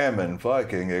 M and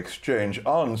Viking exchange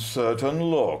uncertain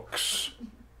looks.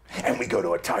 And we go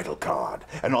to a title card.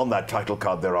 And on that title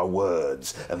card there are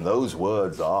words. And those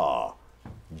words are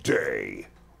Day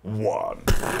 1.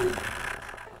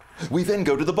 We then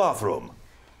go to the bathroom.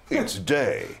 It's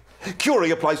day.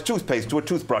 Curie applies toothpaste to a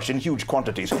toothbrush in huge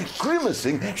quantities.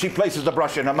 Grimacing, she places the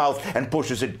brush in her mouth and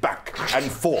pushes it back and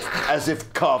forth as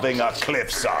if carving a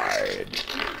cliffside.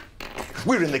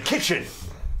 We're in the kitchen.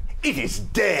 It is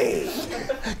day.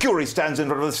 Curie stands in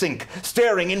front of the sink,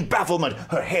 staring in bafflement.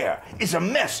 Her hair is a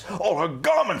mess. All her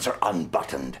garments are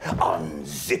unbuttoned,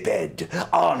 unzipped,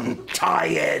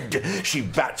 untied. She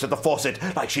bats at the faucet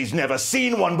like she's never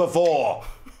seen one before.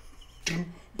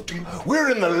 We're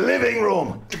in the living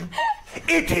room.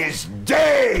 It is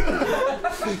day.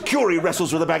 Curie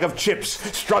wrestles with a bag of chips,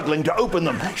 struggling to open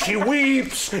them. She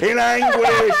weeps in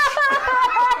anguish.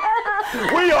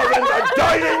 We are in the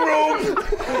dining room.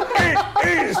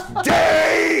 It is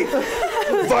day.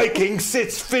 Viking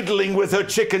sits fiddling with her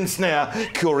chicken snare.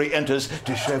 Curie enters,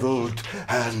 disheveled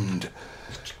and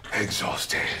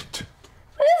exhausted.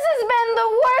 This has been the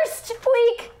worst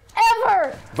week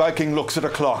ever. Viking looks at a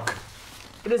clock.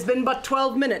 It has been but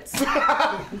 12 minutes.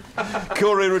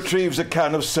 Curie retrieves a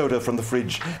can of soda from the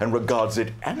fridge and regards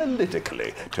it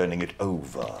analytically, turning it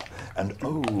over and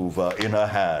over in her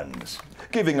hands.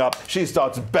 Giving up, she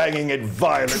starts banging it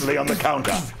violently on the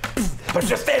counter. But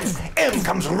just then, M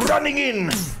comes running in.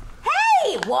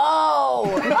 Hey! Whoa!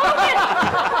 Open,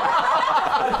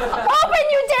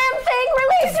 you damn thing!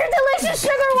 Release your delicious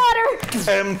sugar water!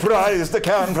 M pries the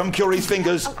can from Curie's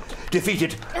fingers.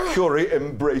 Defeated, Curie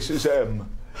embraces M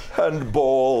and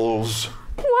bawls.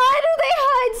 Why do they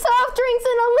hide soft drinks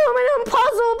in aluminum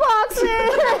puzzle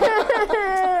boxes?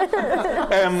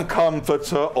 M comforts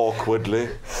her awkwardly.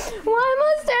 Why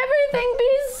must everything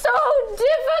be so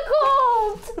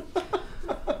difficult?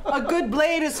 A good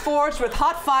blade is forged with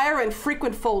hot fire and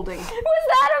frequent folding. Was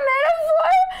that a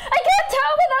metaphor? I can't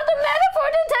tell without the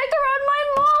metaphor detector on my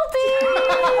multi.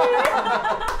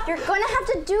 You're gonna have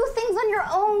to do things on your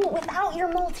own without your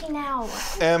multi now.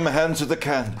 M hands her the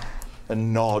can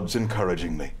and nods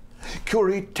encouragingly.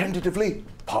 Curie tentatively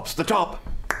pops the top.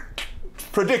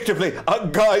 Predictably, a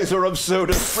geyser of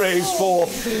soda sprays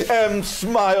forth. M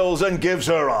smiles and gives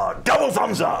her a double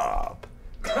thumbs up.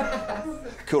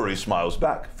 Curie smiles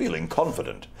back, feeling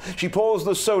confident. She pours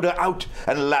the soda out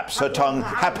and laps her tongue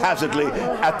haphazardly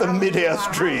at the mid-air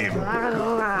stream.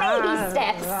 Baby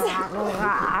steps.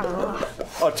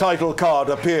 A title card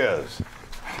appears.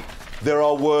 There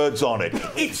are words on it.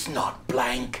 It's not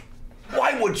blank.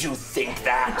 Why would you think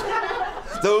that?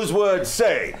 Those words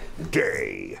say,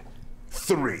 Day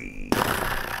 3.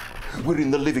 We're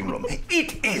in the living room.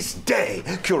 It is day.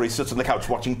 Curie sits on the couch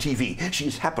watching TV. She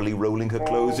is happily rolling her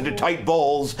clothes into tight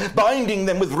balls, binding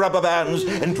them with rubber bands,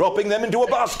 and dropping them into a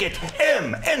basket.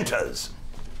 M enters.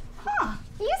 Huh,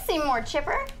 you seem more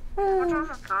chipper.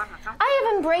 I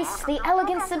have embraced the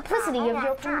elegant simplicity of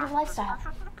your primitive lifestyle.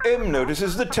 M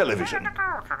notices the television.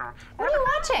 What are you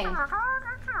watching?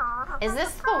 Is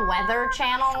this the Weather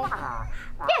Channel?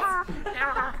 Yes.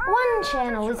 One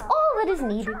channel is all that is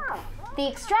needed. The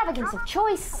extravagance of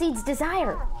choice seeds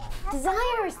desire.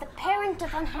 Desire is the parent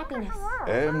of unhappiness.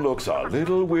 M looks a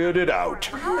little weirded out.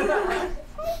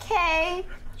 Okay,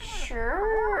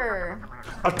 sure.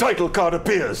 A title card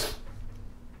appears.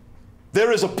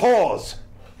 There is a pause.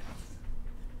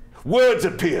 Words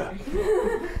appear.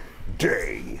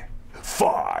 Day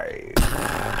 5.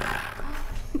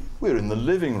 We're in the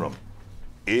living room.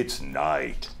 It's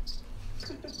night.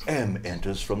 M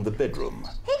enters from the bedroom.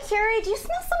 Hey, Curie, do you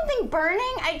smell something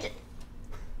burning?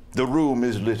 The room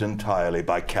is lit entirely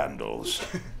by candles.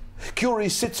 Curie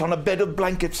sits on a bed of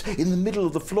blankets in the middle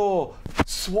of the floor,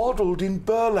 swaddled in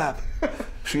burlap.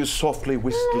 She is softly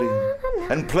whistling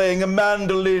and playing a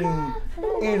mandolin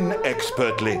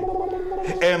inexpertly.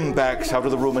 M backs out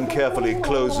of the room and carefully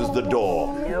closes the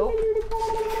door. Nope.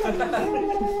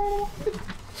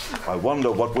 I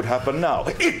wonder what would happen now.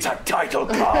 It's a title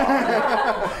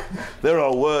card! There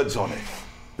are words on it.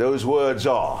 Those words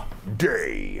are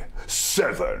Day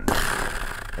 7.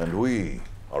 And we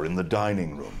are in the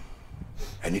dining room.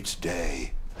 And it's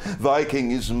day.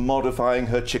 Viking is modifying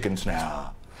her chickens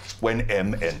now when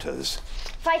M enters.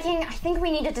 Viking, I think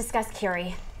we need to discuss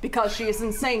Curie. Because she is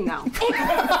insane now. Exactly!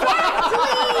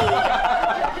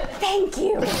 Thank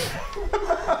you.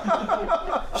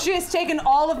 She has taken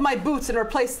all of my boots and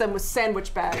replaced them with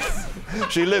sandwich bags.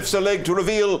 She lifts a leg to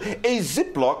reveal a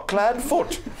Ziploc-clad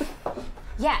foot.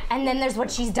 Yeah, and then there's what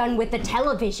she's done with the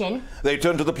television. They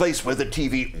turn to the place where the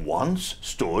TV once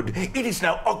stood. It is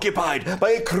now occupied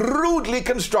by a crudely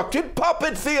constructed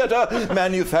puppet theater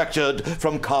manufactured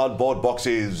from cardboard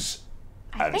boxes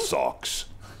and socks.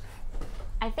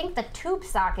 I think the tube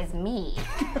sock is me.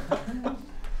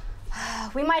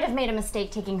 We might have made a mistake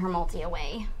taking her multi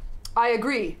away. I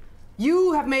agree.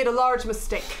 You have made a large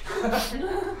mistake.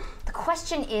 The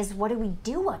question is, what do we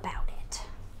do about it?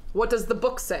 What does the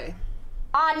book say?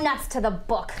 Nuts to the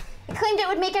book. It claimed it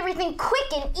would make everything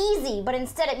quick and easy, but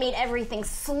instead it made everything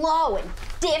slow and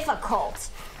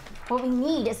difficult. What we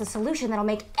need is a solution that'll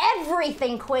make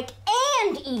everything quick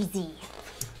and easy.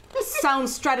 Sound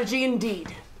strategy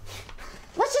indeed.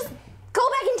 Let's just go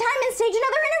back in time and stage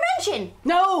another intervention.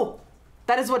 No!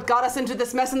 That is what got us into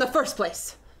this mess in the first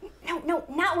place. No,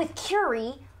 not with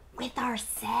Curie. With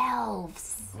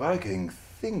ourselves. Viking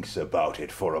thinks about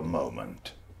it for a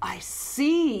moment. I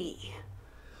see.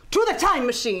 To the time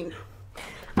machine.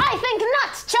 I think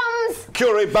nuts, chums!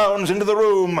 Curie bounds into the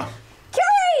room.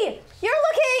 Curie! You're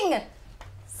looking...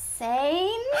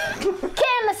 sane?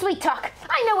 Can the sweet talk.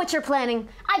 I know what you're planning.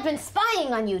 I've been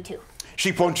spying on you two.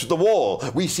 She points to the wall.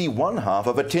 We see one half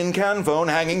of a tin can phone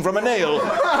hanging from a nail.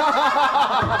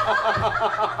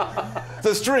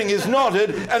 The string is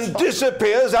knotted and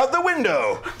disappears out the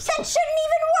window. That shouldn't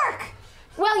even work.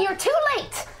 Well, you're too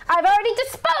late. I've already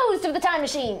disposed of the time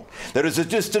machine. There is a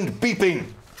distant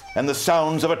beeping and the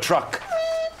sounds of a truck.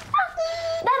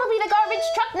 That'll be the garbage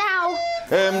truck now.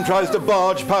 M tries to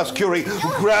barge past Curie, who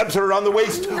grabs her around the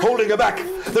waist, holding her back.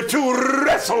 The two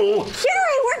wrestle.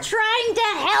 Curie, we're trying to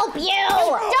help you.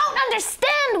 Don't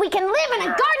understand. We can live in a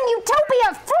garden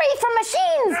utopia free from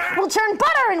machines. We'll churn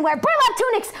butter and wear burlap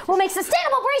tunics. We'll make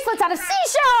sustainable bracelets out of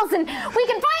seashells, and we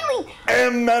can finally...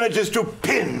 M manages to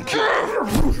pin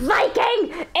Curie.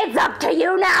 Viking, it's up to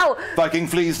you now. Viking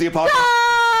flees the apartment.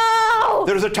 No!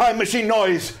 There is a time machine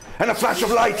noise and a flash of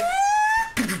light.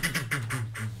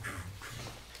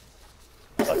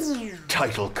 A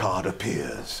title card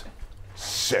appears.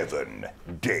 7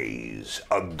 days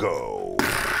ago.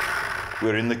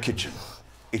 We're in the kitchen.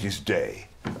 It is day.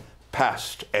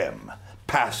 Past M,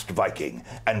 past Viking,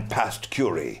 and past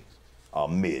Curie are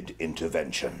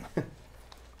mid-intervention.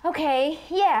 Okay,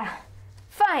 yeah,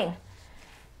 fine.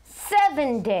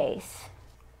 7 days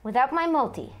without my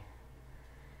multi.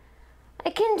 I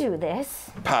can do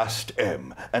this. Past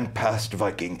M and past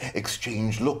Viking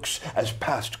exchange looks as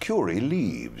past Curie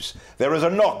leaves. There is a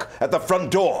knock at the front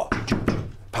door.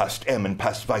 Past M and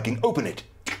past Viking open it.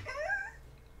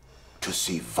 To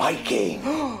see Viking.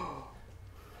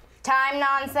 Time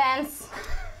nonsense.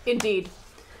 Indeed.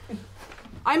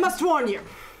 I must warn you,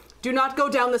 do not go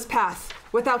down this path.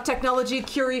 Without technology,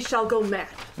 Curie shall go mad.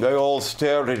 They all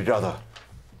stare at each other.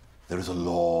 There is a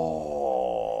long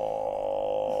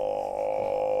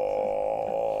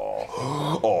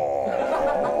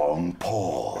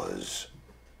pause.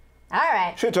 All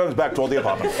right. She turns back toward the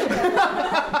apartment.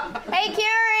 Hey,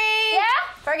 Curie! Yeah?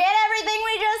 Forget everything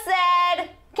we just said.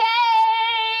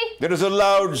 Okay! There is a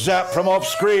loud zap from off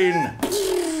screen.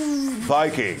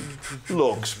 Viking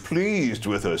looks pleased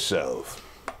with herself.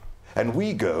 And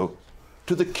we go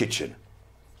to the kitchen.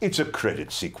 It's a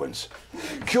credit sequence.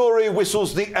 Curie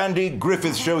whistles the Andy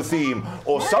Griffith Show theme,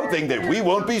 or something that we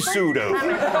won't be sued over.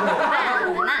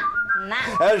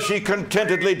 As she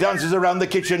contentedly dances around the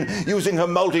kitchen, using her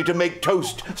multi to make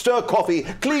toast, stir coffee,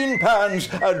 clean pans,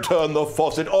 and turn the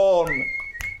faucet on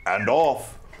and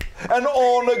off, and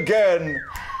on again,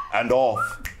 and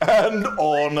off, and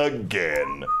on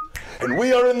again. And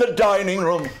we are in the dining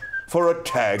room for a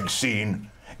tag scene.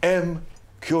 M,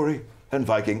 Curie, and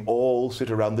Viking all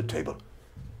sit around the table,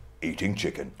 eating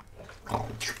chicken,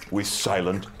 with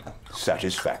silent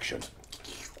satisfaction.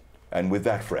 And with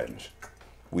that, friends,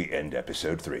 we end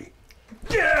episode 3.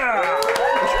 Yeah!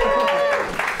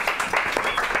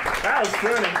 That was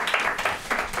good.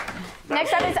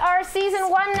 Next up is our season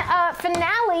 1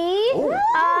 finale,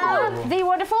 the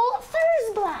wonderful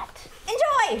Thursblatt.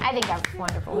 Enjoy! I think that was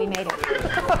wonderful. We made it.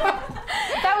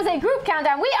 That was a group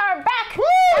countdown. We are back. Woo!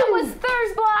 That was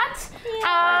Thursblatt,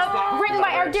 written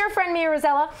by our dear friend Mia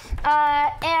Resella,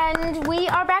 and we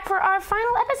are back for our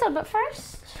final episode. But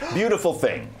first, beautiful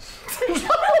things.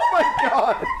 Oh my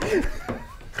God!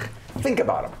 Think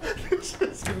about them.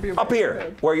 Up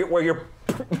here, where your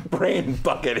brain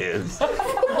bucket is.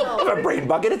 Not a brain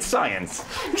bucket, it's science.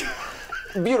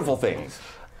 Beautiful things.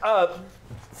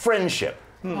 Friendship.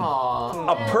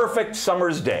 A perfect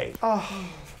summer's day.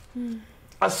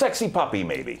 A sexy puppy,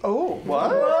 maybe. Oh,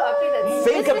 what?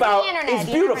 Think about it's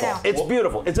beautiful. It's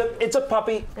beautiful. It's a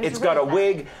puppy. It's got a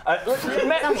wig.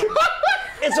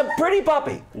 It's a pretty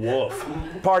puppy. Woof.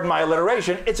 Pardon my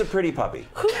alliteration. It's a pretty puppy.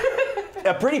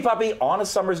 A pretty puppy on a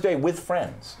summer's day with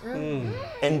friends,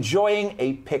 enjoying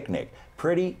a picnic.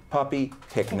 Pretty puppy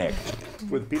picnic.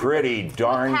 Pretty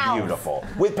darn beautiful.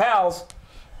 With pals.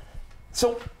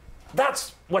 So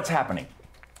that's what's happening.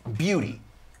 Beauty.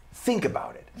 Think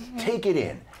about it. Take it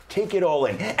in. Take it all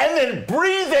in. And then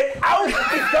breathe it out,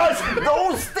 because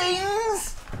those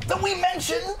things that we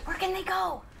mentioned. Where can they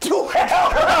go? To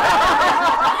hell!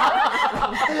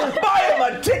 Buy them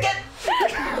a ticket!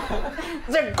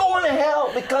 They're going to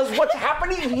hell because what's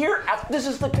happening here, this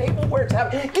is the table where it's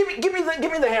happening. Give me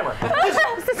the hammer.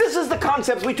 This is the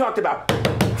concepts we talked about.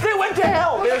 They went to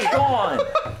hell. They're gone.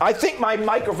 I think my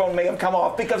microphone may have come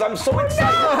off because I'm so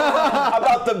excited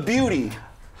about the beauty.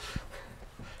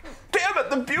 Damn it,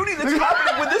 the beauty that's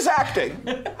happening with this acting,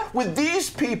 with these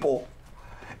people.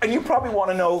 And you probably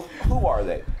want to know, who are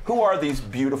they? Who are these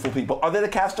beautiful people? Are they the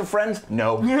cast of Friends?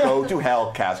 No. Go to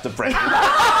hell, cast of Friends.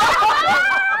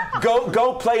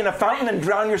 Go play in a fountain and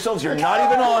drown yourselves. You're not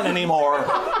even on anymore.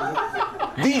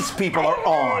 These people are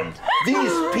on.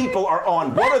 These people are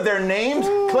on. What are their names?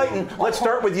 Clayton, let's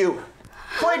start with you.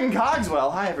 Clayton Cogswell.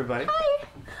 Hi, everybody. Hi.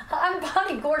 I'm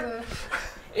Bonnie Gordon.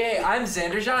 Hey, I'm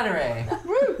Xander Jeanneret.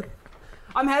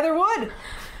 I'm Heather Wood.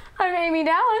 I'm Amy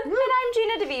Dallen. And I'm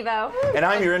Gina DeVivo. And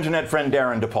I'm your internet friend,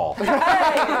 Darin DePaul.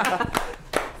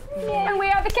 And we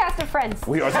are the cast of Friends.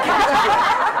 We are the cast of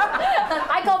Friends.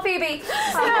 I call Phoebe.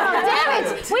 Oh, damn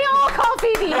it! We all call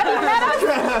Phoebe. Have you met us?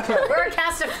 We're a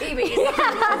cast of Phoebes.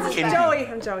 Joey.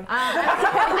 I'm Joey.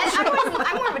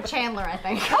 I'm more of a Chandler, I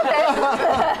think.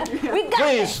 Okay. We got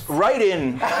Please write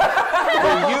in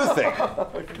who you think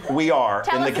we are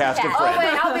in the cast of Friends. Oh,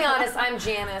 wait, I'll be honest. I'm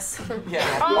Janice. Yeah.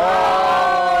 Oh,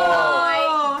 my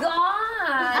God.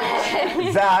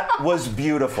 That was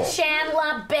beautiful.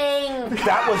 Chandler Bing.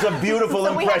 That was a beautiful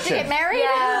So we have to impression. get married?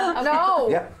 Yeah. No.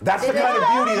 Yeah, that's the kind of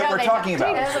beauty that we're talking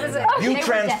about. You They were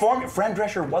transformed. Fran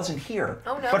Drescher wasn't here,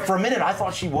 Oh, no. but for a minute I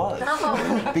thought she was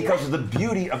No. because of the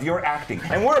beauty of your acting.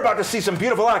 And we're about to see some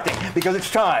beautiful acting because it's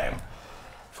time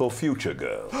for Future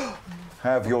Girl.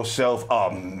 Have yourself a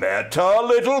meta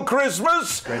little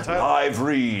Christmas. Live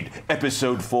read,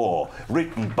 episode 4,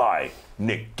 written by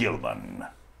Nick Gilman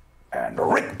and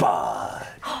Rick Bud.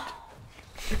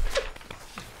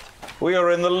 We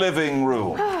are in the living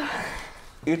room.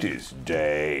 It is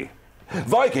day.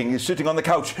 Viking is sitting on the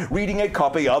couch reading a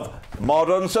copy of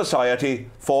Modern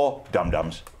Society for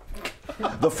Dum-Dums.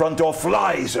 The front door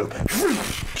flies open.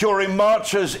 Curie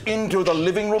marches into the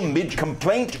living room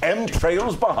mid-complaint. M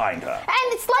trails behind her.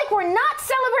 And it's like we're not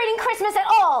celebrating Christmas at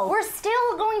all. We're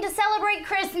still going to celebrate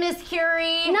Christmas,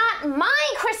 Curie. Not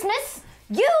my Christmas.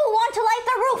 You want to light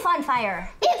the roof on fire.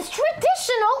 It's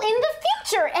traditional in the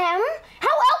future, Em.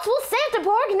 How else will Santa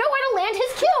Borg know where to land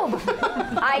his cube?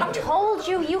 I told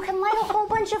you, you can light a whole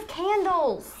bunch of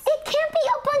candles. It can't be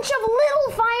a bunch of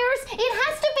little fires. It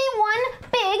has to be one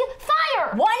big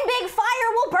fire. One big fire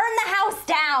will burn the house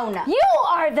down. You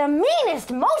are the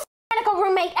meanest, most radical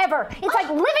roommate ever. It's like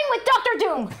living with Dr.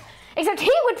 Doom. Except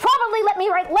he would probably let me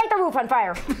light the roof on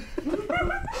fire.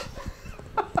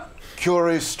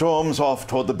 Curie storms off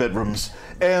toward the bedrooms.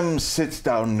 Em sits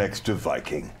down next to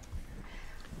Viking.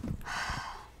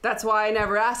 That's why I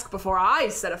never ask before I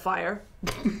set a fire.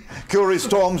 Curie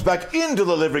storms back into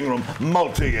the living room,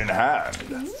 multi in hand.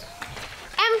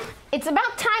 It's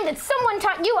about time that someone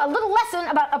taught you a little lesson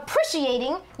about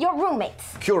appreciating your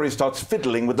roommates. Curie starts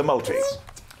fiddling with the multi.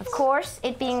 Of course,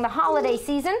 it being the holiday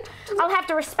season, I'll have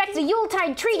to respect the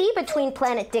Yuletide Treaty between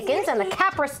Planet Dickens and the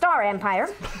Capra Star Empire.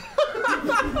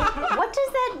 What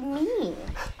does that mean?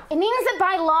 It means that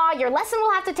by law, your lesson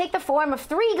will have to take the form of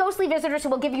 3 ghostly visitors who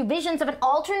will give you visions of an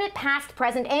alternate past,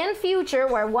 present, and future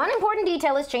where one important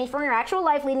detail is changed from your actual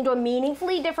life, leading to a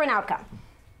meaningfully different outcome.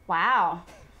 Wow.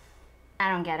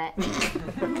 I don't get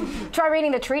it. Try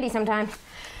reading the treaty sometime.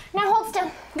 Now hold still.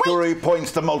 Wait. Curie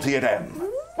points the multi at Em.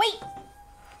 Wait.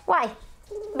 Why?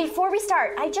 Before we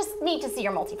start, I just need to see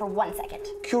your multi for 1 second.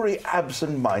 Curie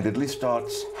absent-mindedly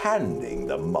starts handing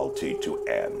the multi to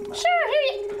Em. Sure, here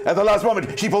you... At the last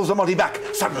moment, she pulls the multi back,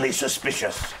 suddenly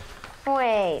suspicious.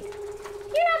 Wait.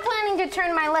 You're not planning to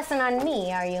turn my lesson on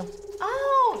me, are you?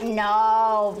 Oh,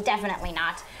 no, definitely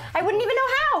not. I wouldn't even know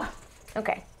how.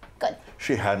 Okay. Good.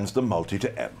 She hands the multi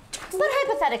to Em. But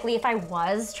hypothetically, if I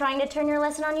was trying to turn your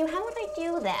lesson on you, how would I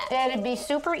do that? It'd be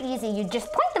super easy. You'd just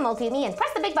point the multi at me and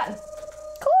press the big button.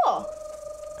 Cool.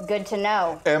 Good to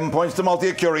know. Em points the multi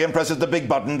at Curie and presses the big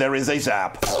button. There is a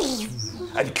zap.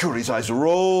 And Curie's eyes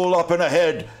roll up in her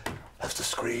head as the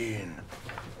screen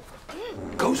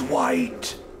goes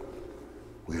white.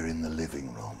 We're in the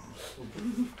living room.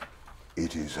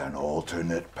 It is an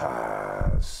alternate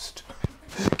past.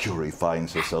 Curie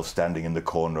finds herself standing in the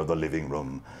corner of the living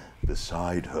room.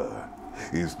 Beside her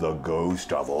is the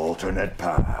ghost of alternate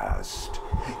past.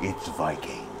 It's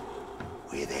Viking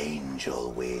with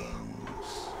angel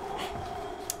wings.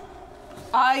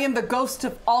 I am the ghost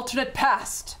of alternate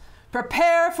past.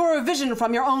 Prepare for a vision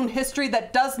from your own history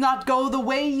that does not go the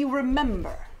way you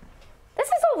remember. This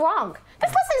is all wrong.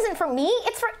 This lesson isn't for me,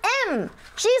 it's for Em.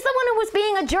 She's the one who was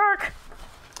being a jerk.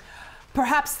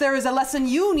 Perhaps there is a lesson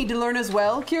you need to learn as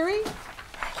well, Curie?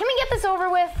 Can we get this over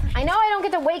with? I know I don't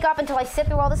get to wake up until I sit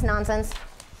through all this nonsense.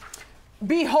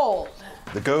 Behold.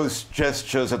 The ghost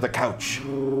gestures at the couch.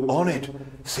 On it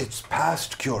sits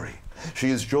past Curie.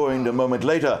 She is joined a moment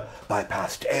later by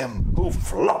past Em, who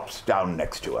flops down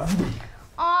next to her.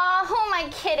 Aw, who am I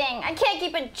kidding? I can't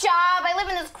keep a job. I live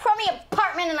in this crummy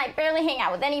apartment and I barely hang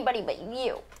out with anybody but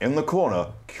you. In the corner,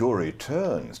 Curie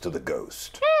turns to the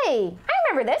ghost. Hey,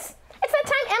 I remember this. It's that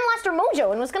time Em lost her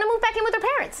mojo and was going to move back in with her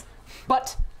parents.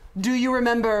 But do you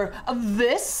remember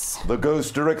this? The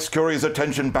ghost directs Curie's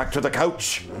attention back to the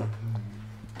couch.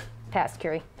 Pass,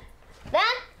 Curie.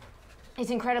 That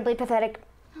is incredibly pathetic.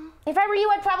 If I were you,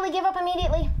 I'd probably give up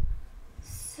immediately.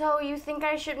 So you think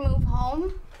I should move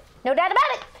home? No doubt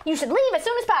about it. You should leave as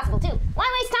soon as possible, too.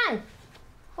 Why waste time?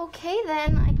 Okay,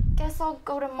 then. I guess I'll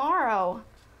go tomorrow.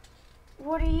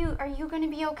 Are you going to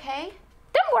be okay?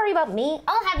 Don't worry about me.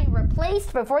 I'll have you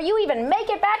replaced before you even make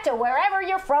it back to wherever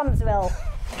you're fromsville.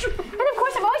 And of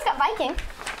course, I've always got Viking.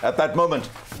 At that moment,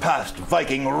 past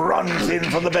Viking runs in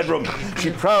from the bedroom.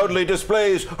 She proudly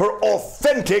displays her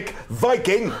authentic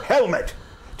Viking helmet,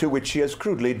 to which she has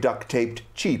crudely duct-taped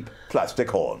cheap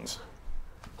plastic horns.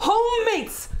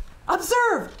 Homemates!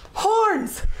 Observe!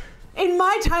 Horns! In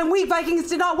my time, we Vikings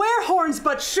did not wear horns,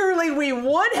 but surely we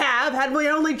would have had we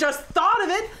only just thought of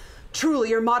it. Truly,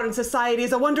 your modern society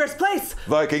is a wondrous place.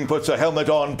 Viking puts a helmet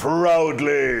on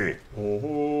proudly.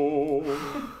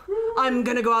 I'm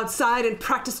gonna go outside and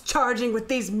practice charging with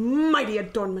these mighty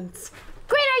adornments.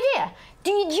 Great idea.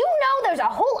 Did you know there's a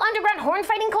whole underground horn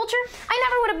fighting culture? I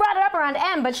never would have brought it up around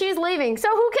Em, but she's leaving, so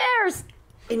who cares?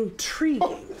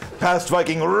 Intriguing. Past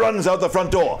Viking runs out the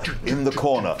front door. In the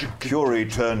corner, Curie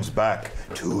turns back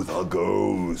to the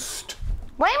ghost.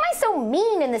 Why am I so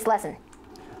mean in this lesson?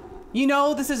 You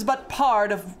know, this is but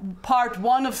part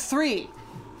 1 of 3.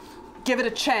 Give it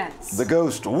a chance. The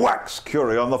ghost whacks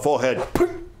Curie on the forehead,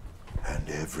 and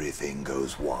everything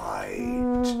goes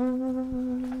white.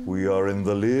 We are in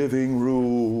the living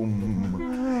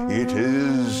room. It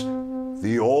is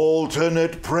the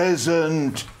alternate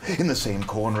present. In the same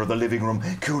corner of the living room,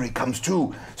 Curie comes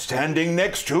to, standing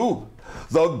next to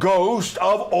the ghost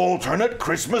of alternate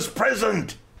Christmas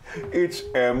present. It's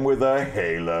Em with a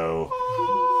halo.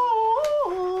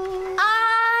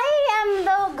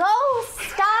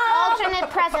 Alternate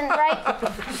present, right?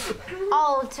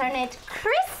 Alternate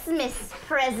Christmas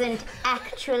present,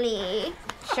 actually.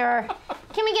 Sure.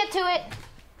 Can we get to it?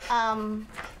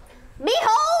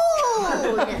 Behold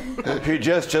Rude! She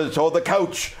gestures toward the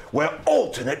couch where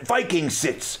alternate Viking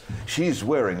sits. She's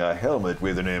wearing a helmet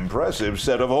with an impressive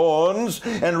set of horns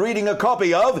and reading a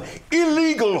copy of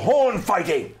Illegal Horn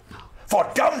Fighting for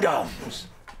Dum-Dums.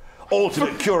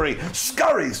 Alternate Curie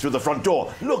scurries through the front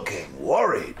door, looking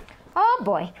worried. Oh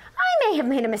boy, I may have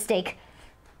made a mistake.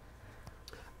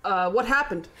 What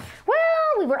happened? Well,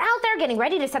 we were out there getting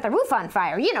ready to set the roof on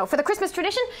fire, you know, for the Christmas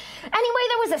tradition. Anyway,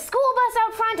 there was a school bus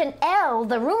out front, and Elle,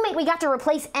 the roommate we got to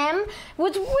replace M,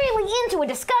 was really into a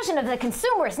discussion of the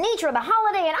consumerist nature of the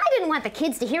holiday, and I didn't want the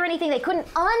kids to hear anything they couldn't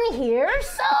unhear,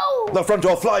 so... The front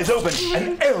door flies open,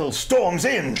 and Elle storms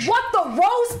in. What the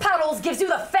rose petals gives you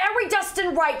the fairy dust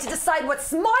and right to decide what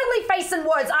smiley face and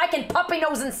words I can puppy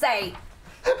nose and say?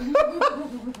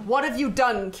 What have you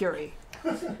done, Curie? I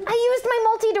used my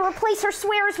multi to replace her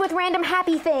swears with random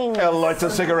happy things. Elle lights a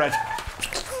cigarette.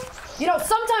 You know,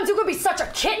 sometimes you could be such a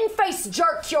kitten-faced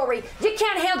jerk, Curie. You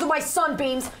can't handle my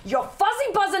sunbeams. Your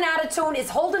fuzzy buzzing attitude is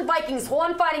holding Viking's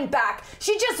horn fighting back.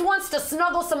 She just wants to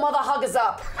snuggle some other huggers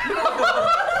up.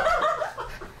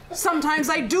 Sometimes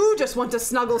I do just want to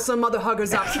snuggle some other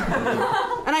huggers up.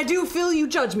 And I do feel you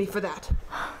judge me for that.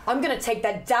 I'm gonna take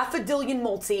that daffodilian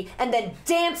multi and then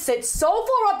dance it so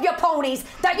far up your ponies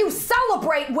that you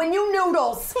celebrate when you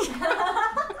noodles.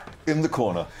 In the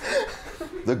corner,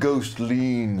 the ghost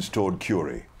leans toward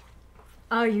Curie.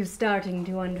 Are you starting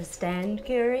to understand,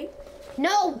 Curie?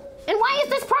 No! And why is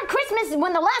this part Christmas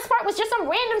when the last part was just some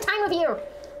random time of year?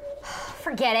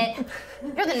 Forget it.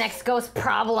 You're the next ghost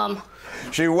problem.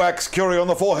 She whacks Curie on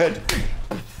the forehead,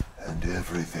 and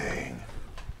everything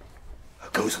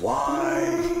goes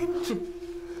white.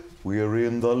 We're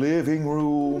in the living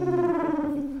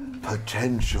room.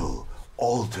 Potential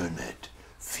alternate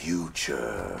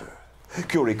future.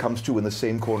 Curie comes to in the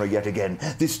same corner yet again.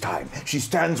 This time, she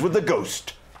stands with the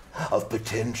ghost of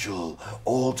potential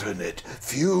alternate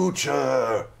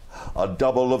future. A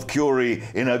double of Curie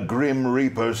in a Grim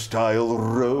Reaper-style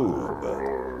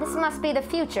robe. This must be the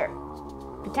future.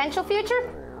 Potential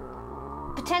future?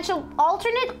 Potential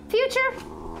alternate future?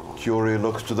 Curie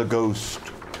looks to the ghost.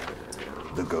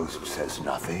 The ghost says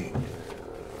nothing.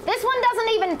 This one doesn't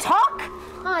even talk?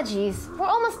 Aw, geez. We're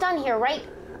almost done here, right?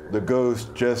 The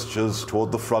ghost gestures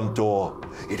toward the front door.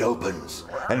 It opens,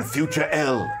 and future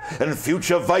Elle and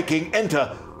future Viking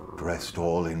enter, dressed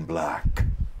all in black.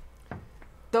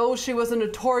 Though she was a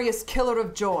notorious killer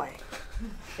of joy,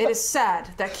 it is sad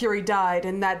that Curie died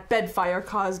in that bed fire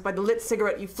caused by the lit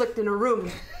cigarette you flicked in her room.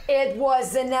 It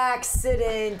was an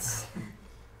accident.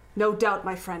 No doubt,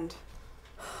 my friend.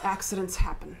 Accidents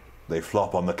happen. They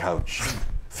flop on the couch.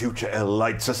 Future Elle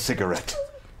lights a cigarette.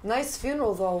 Nice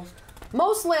funeral, though.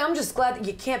 Mostly, I'm just glad that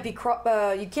you can't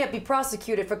be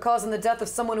prosecuted for causing the death of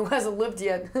someone who hasn't lived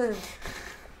yet.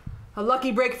 A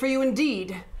lucky break for you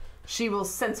indeed. She will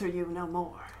censor you no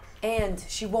more. And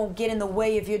she won't get in the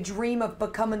way of your dream of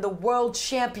becoming the world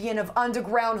champion of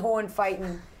underground horn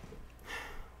fighting.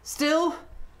 Still,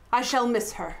 I shall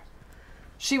miss her.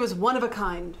 She was one of a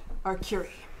kind, our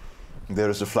Curie. There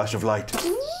is a flash of light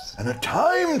and a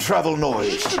time travel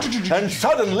noise. And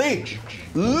suddenly,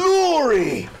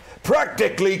 Lurie,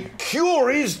 practically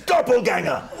Curie's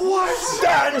doppelganger,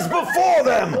 stands before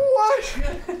them. What?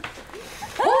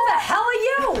 Who the hell are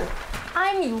you?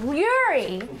 I'm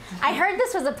Lurie. I heard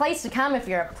this was a place to come if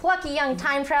you're a plucky young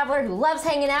time traveler who loves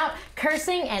hanging out,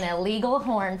 cursing, and illegal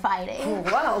horn fighting. Oh,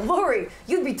 wow, Lurie,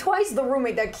 you'd be twice the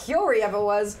roommate that Curie ever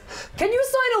was. Can you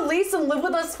sign a lease and live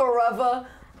with us forever?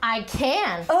 I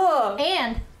can.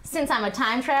 And since I'm a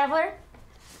time traveler,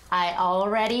 I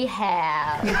already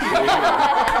have.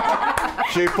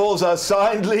 She pulls a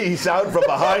signed lease out from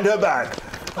behind her back.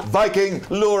 Viking,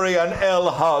 Lurie, and Elle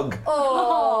hug.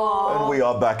 Oh. And we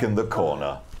are back in the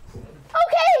corner.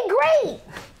 Okay, great.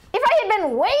 If I had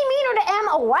been way meaner to M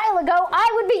a while ago, I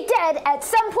would be dead at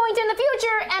some point in the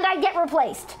future and I'd get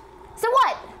replaced. So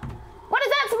what? What is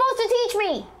that supposed to teach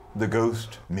me? The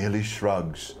ghost merely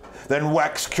shrugs, then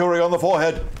whacks Curie on the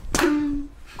forehead,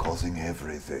 causing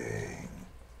everything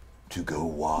to go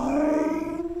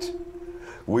white.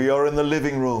 We are in the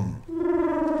living room.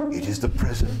 It is the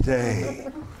present day.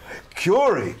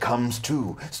 Curie comes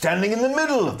to, standing in the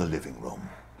middle of the living room.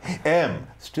 M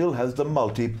still has the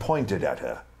multi pointed at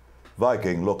her.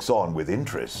 Viking looks on with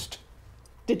interest.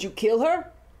 Did you kill her?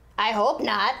 I hope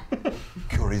not.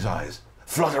 Curie's eyes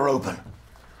flutter open.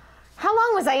 How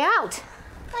long was I out?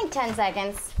 Like 10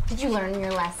 seconds. Did you learn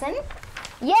your lesson?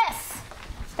 Yes.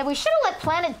 That we should have let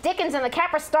Planet Dickens and the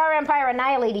Capra Star Empire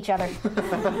annihilate each other.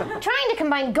 Trying to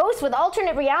combine ghosts with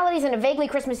alternate realities in a vaguely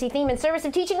Christmassy theme in service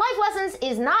of teaching life lessons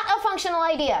is not a functional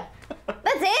idea.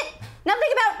 That's it? Nothing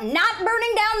about not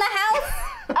burning down the house?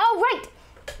 Oh, right.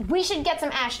 We should get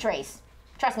some ashtrays.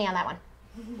 Trust me on that one.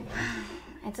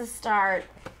 It's a start.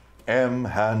 M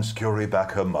hands Curie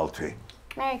back her multi.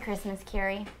 Merry Christmas,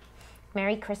 Curie.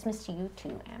 Merry Christmas to you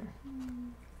too, Em.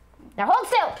 Now hold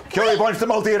still. Curie points the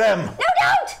multi at M. No,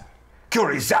 don't!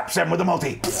 Curie zaps M with the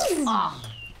multi. Oh.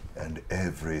 And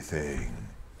everything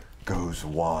goes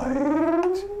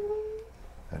white.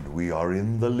 And we are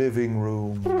in the living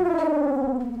room.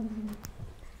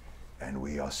 And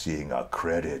we are seeing a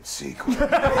credit sequence.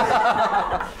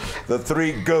 The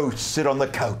three ghosts sit on the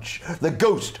couch. The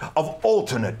ghost of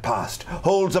alternate past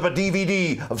holds up a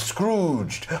DVD of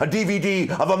Scrooged, a DVD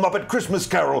of A Muppet Christmas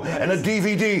Carol, and a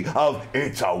DVD of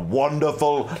It's a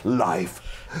Wonderful Life.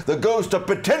 The ghost of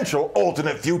potential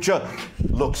alternate future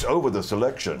looks over the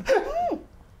selection.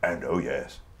 And oh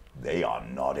yes, they are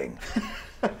nodding.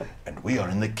 And we are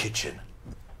in the kitchen.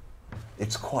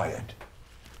 It's quiet,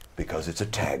 because it's a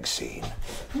tag scene.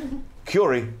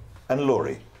 Curie and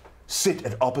Lurie sit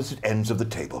at opposite ends of the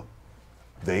table.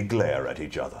 They glare at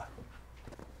each other.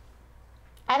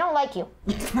 I don't like you.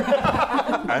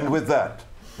 And with that,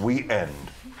 we end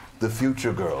the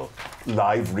Future Girl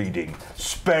live reading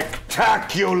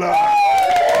spectacular!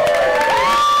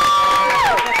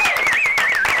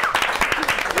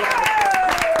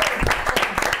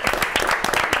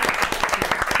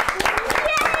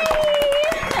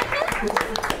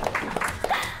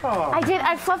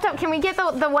 I fluffed up. Can we get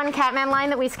the one Catman line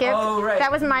that we skipped? Oh, right. That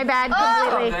was my bad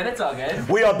completely. It's all good.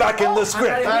 We are back in the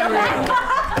script.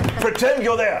 Pretend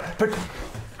you're there.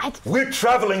 We're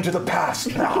traveling to the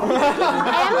past now.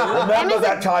 Remember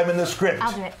that time in the script.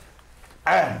 I'll do it.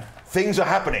 And things are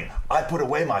happening. I put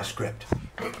away my script.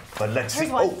 But let's see.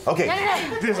 One. Oh, okay. No.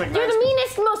 You're the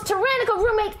meanest, most tyrannical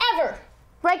roommate ever.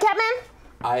 Right, Catman?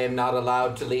 I am not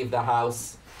allowed to leave the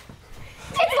house.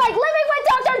 It's like living with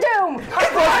Dr. Doom! It was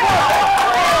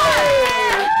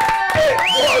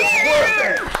worth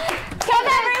it! Come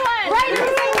everyone! Right in the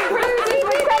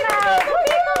come out!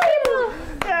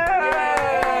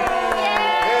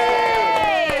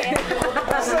 Yay!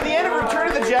 This is the end of Return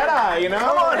of the Jedi, you know?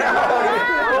 Come on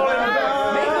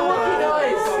now! Make the Wookiee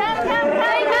noise!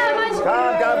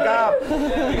 Gob, gob, gob!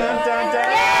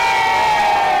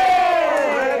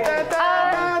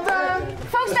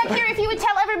 Folks back here, if you would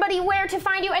tell everybody where to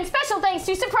find you, and special thanks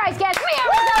to surprise guest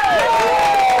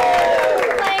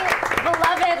Playing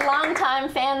beloved, longtime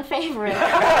fan favorite,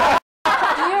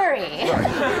 Curie.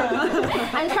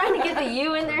 I'm trying to get the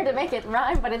U in there to make it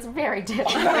rhyme, but it's very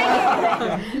difficult.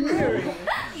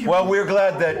 Well, we're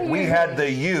glad that we had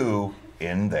the you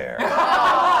in there.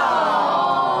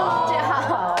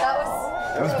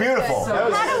 It was beautiful.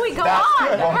 How do we go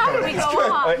on? How do we go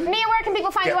on? Mia, where can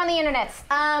people find you on the internet?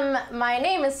 My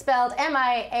name is spelled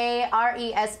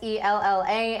MIARESELLA,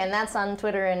 and that's on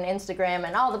Twitter and Instagram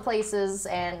and all the places.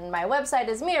 And my website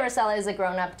is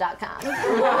miaresellaisagrownup.com.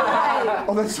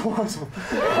 Oh, that's so awesome.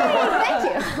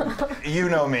 Thank you. You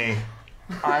know me.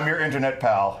 I'm your internet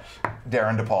pal,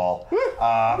 Darin DePaul.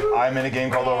 I'm in a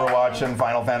game called Overwatch and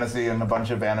Final Fantasy and a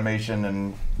bunch of animation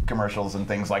and commercials and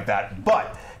things like that.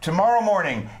 But tomorrow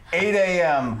morning, 8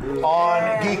 a.m.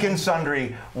 on Geek and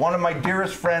Sundry, one of my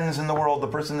dearest friends in the world, the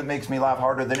person that makes me laugh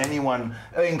harder than anyone,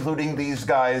 including these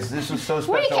guys. This is so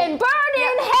special. We can burn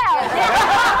in hell!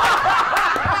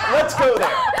 Let's go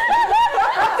there.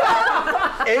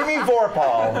 Amy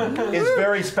Vorpahl is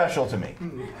very special to me.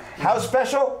 How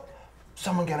special?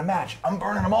 Someone get a match. I'm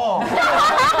burning them all.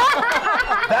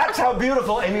 That's how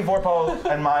beautiful Amy Vorpahl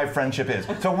and my friendship is.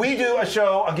 So we do a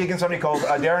show on Geek and Sundry called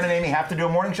Darin and Amy Have to Do a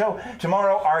Morning Show.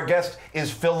 Tomorrow, our guest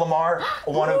is Phil Lamar,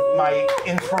 one of my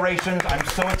inspirations. I'm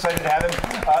so excited to have him.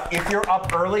 If you're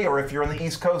up early, or if you're on the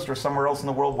East Coast or somewhere else in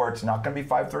the world where it's not going to be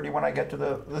 5:30 when I get to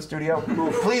the studio,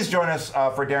 please join us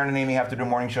for Darin and Amy Have to Do a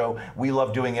Morning Show. We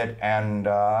love doing it, and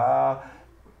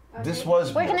this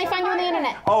was... Where can they find you on the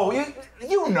internet? Oh,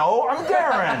 you know, I'm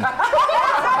Darin.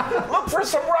 Look for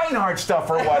some Reinhardt stuff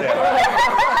or whatever.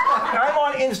 I'm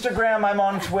on Instagram, I'm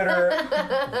on Twitter.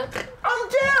 I'm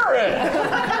Darin.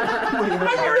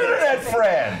 I'm your internet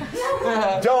friend.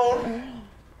 Don't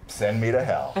send me to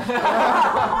hell. Gina,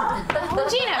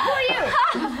 who are you?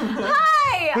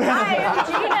 Hi, I'm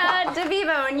Gina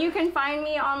DeVivo, and you can find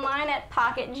me online at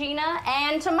Pocket Gina.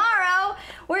 And tomorrow,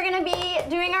 we're going to be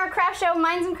doing our craft show,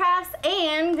 Minds and Crafts,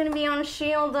 and going to be on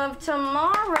Shield of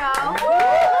Tomorrow.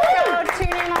 So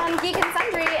tune in on Geek and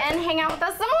Sundry and hang out with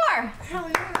us some more.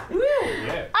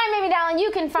 I'm Amy Dallen.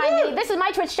 You can find me. This is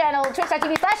my Twitch channel,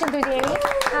 twitch.tv/enthusiasm.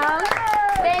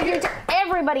 Thank you to everyone.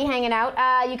 everybody hanging out.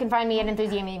 You can find me at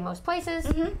Enthusiasm in most places.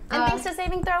 And thanks to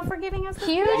Saving Throw for giving us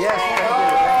huge. Yes,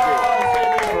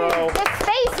 The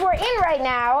space we're in right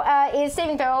now is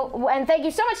Saving Throw, and thank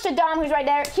you so much to Dom, who's right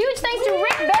there. Huge thanks to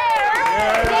Rick Bear,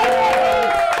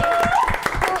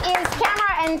 who is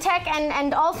camera and tech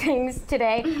and all things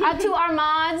today. To our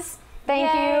mods,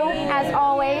 thank you, as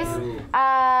always.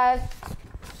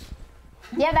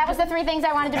 Yeah, that was the 3 things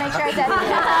I wanted to make sure I said.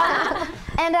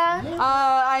 And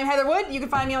I'm Heather Wood. You can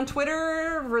find me on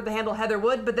Twitter with the handle Heather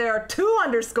Wood, but there are 2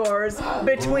 underscores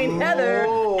between Heather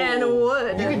and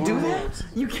Wood. You can do that?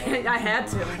 You can't. I had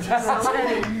to.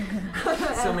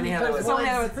 So many Heather Woods.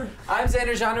 I'm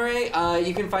Xander Jeanneret.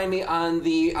 You can find me on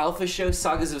the Alpha Show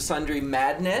Sagas of Sundry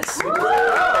Madness.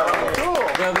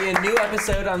 There'll be a new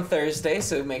episode on Thursday,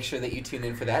 so make sure that you tune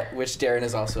in for that, which Darin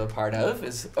is also a part of.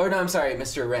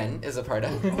 Mr. Wren is a part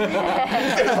of.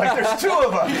 Like there's 2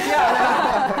 of us.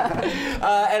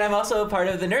 And I'm also a part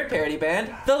of the nerd parody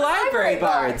band, the Library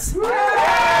Bards. Oh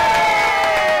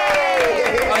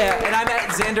yeah, and I'm at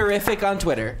Xanderific on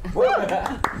Twitter.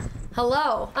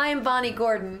 Hello, I am Bonnie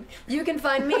Gordon. You can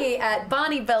find me at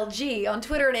Bonnie Bell G on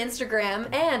Twitter and Instagram,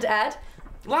 and at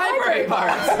Library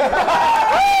Bards.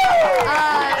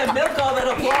 Milk all that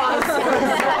applause.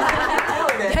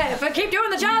 If I keep doing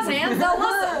the jazz hands, they'll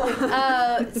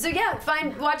listen. So yeah,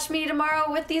 watch me tomorrow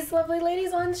with these lovely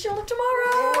ladies on Shield of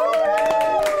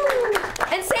Tomorrow.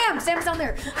 And Sam's on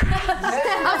there.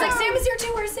 I was like, Sam is here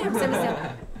too. Where's Sam? Sam is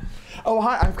down. Oh,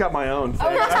 hi, I've got my own thing.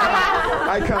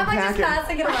 I come packing. Just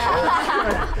passing it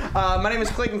around. My name is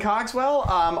Clayton Cogswell.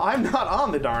 I'm not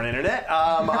on the darn internet.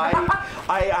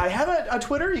 I have a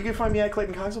Twitter. You can find me at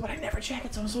Clayton Cogswell, but I never check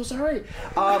it, so I'm so sorry.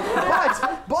 But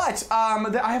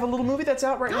I have a little movie that's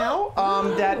out right now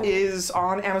that is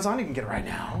on Amazon. You can get it right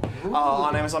now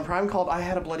on Amazon Prime called I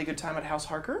Had a Bloody Good Time at House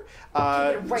Harker.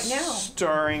 Right now.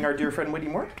 Starring our dear friend Whitney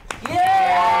Moore. Yay!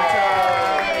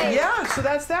 Yeah, so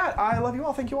that's that. I love you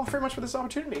all. Thank you all very much for this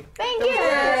opportunity. Thank you.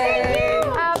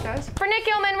 For Nick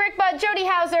Gilman, Rick Budd, Jody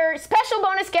Hauser, special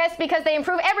bonus guests because they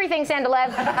improve everything,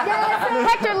 Sandalev,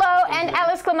 Hector Lowe, and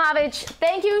Alice Klimovich.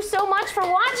 Thank you so much for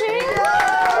watching.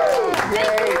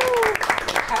 Thank you.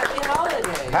 Happy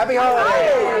holidays. Happy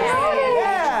holidays.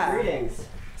 Yeah. Greetings.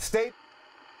 Stay.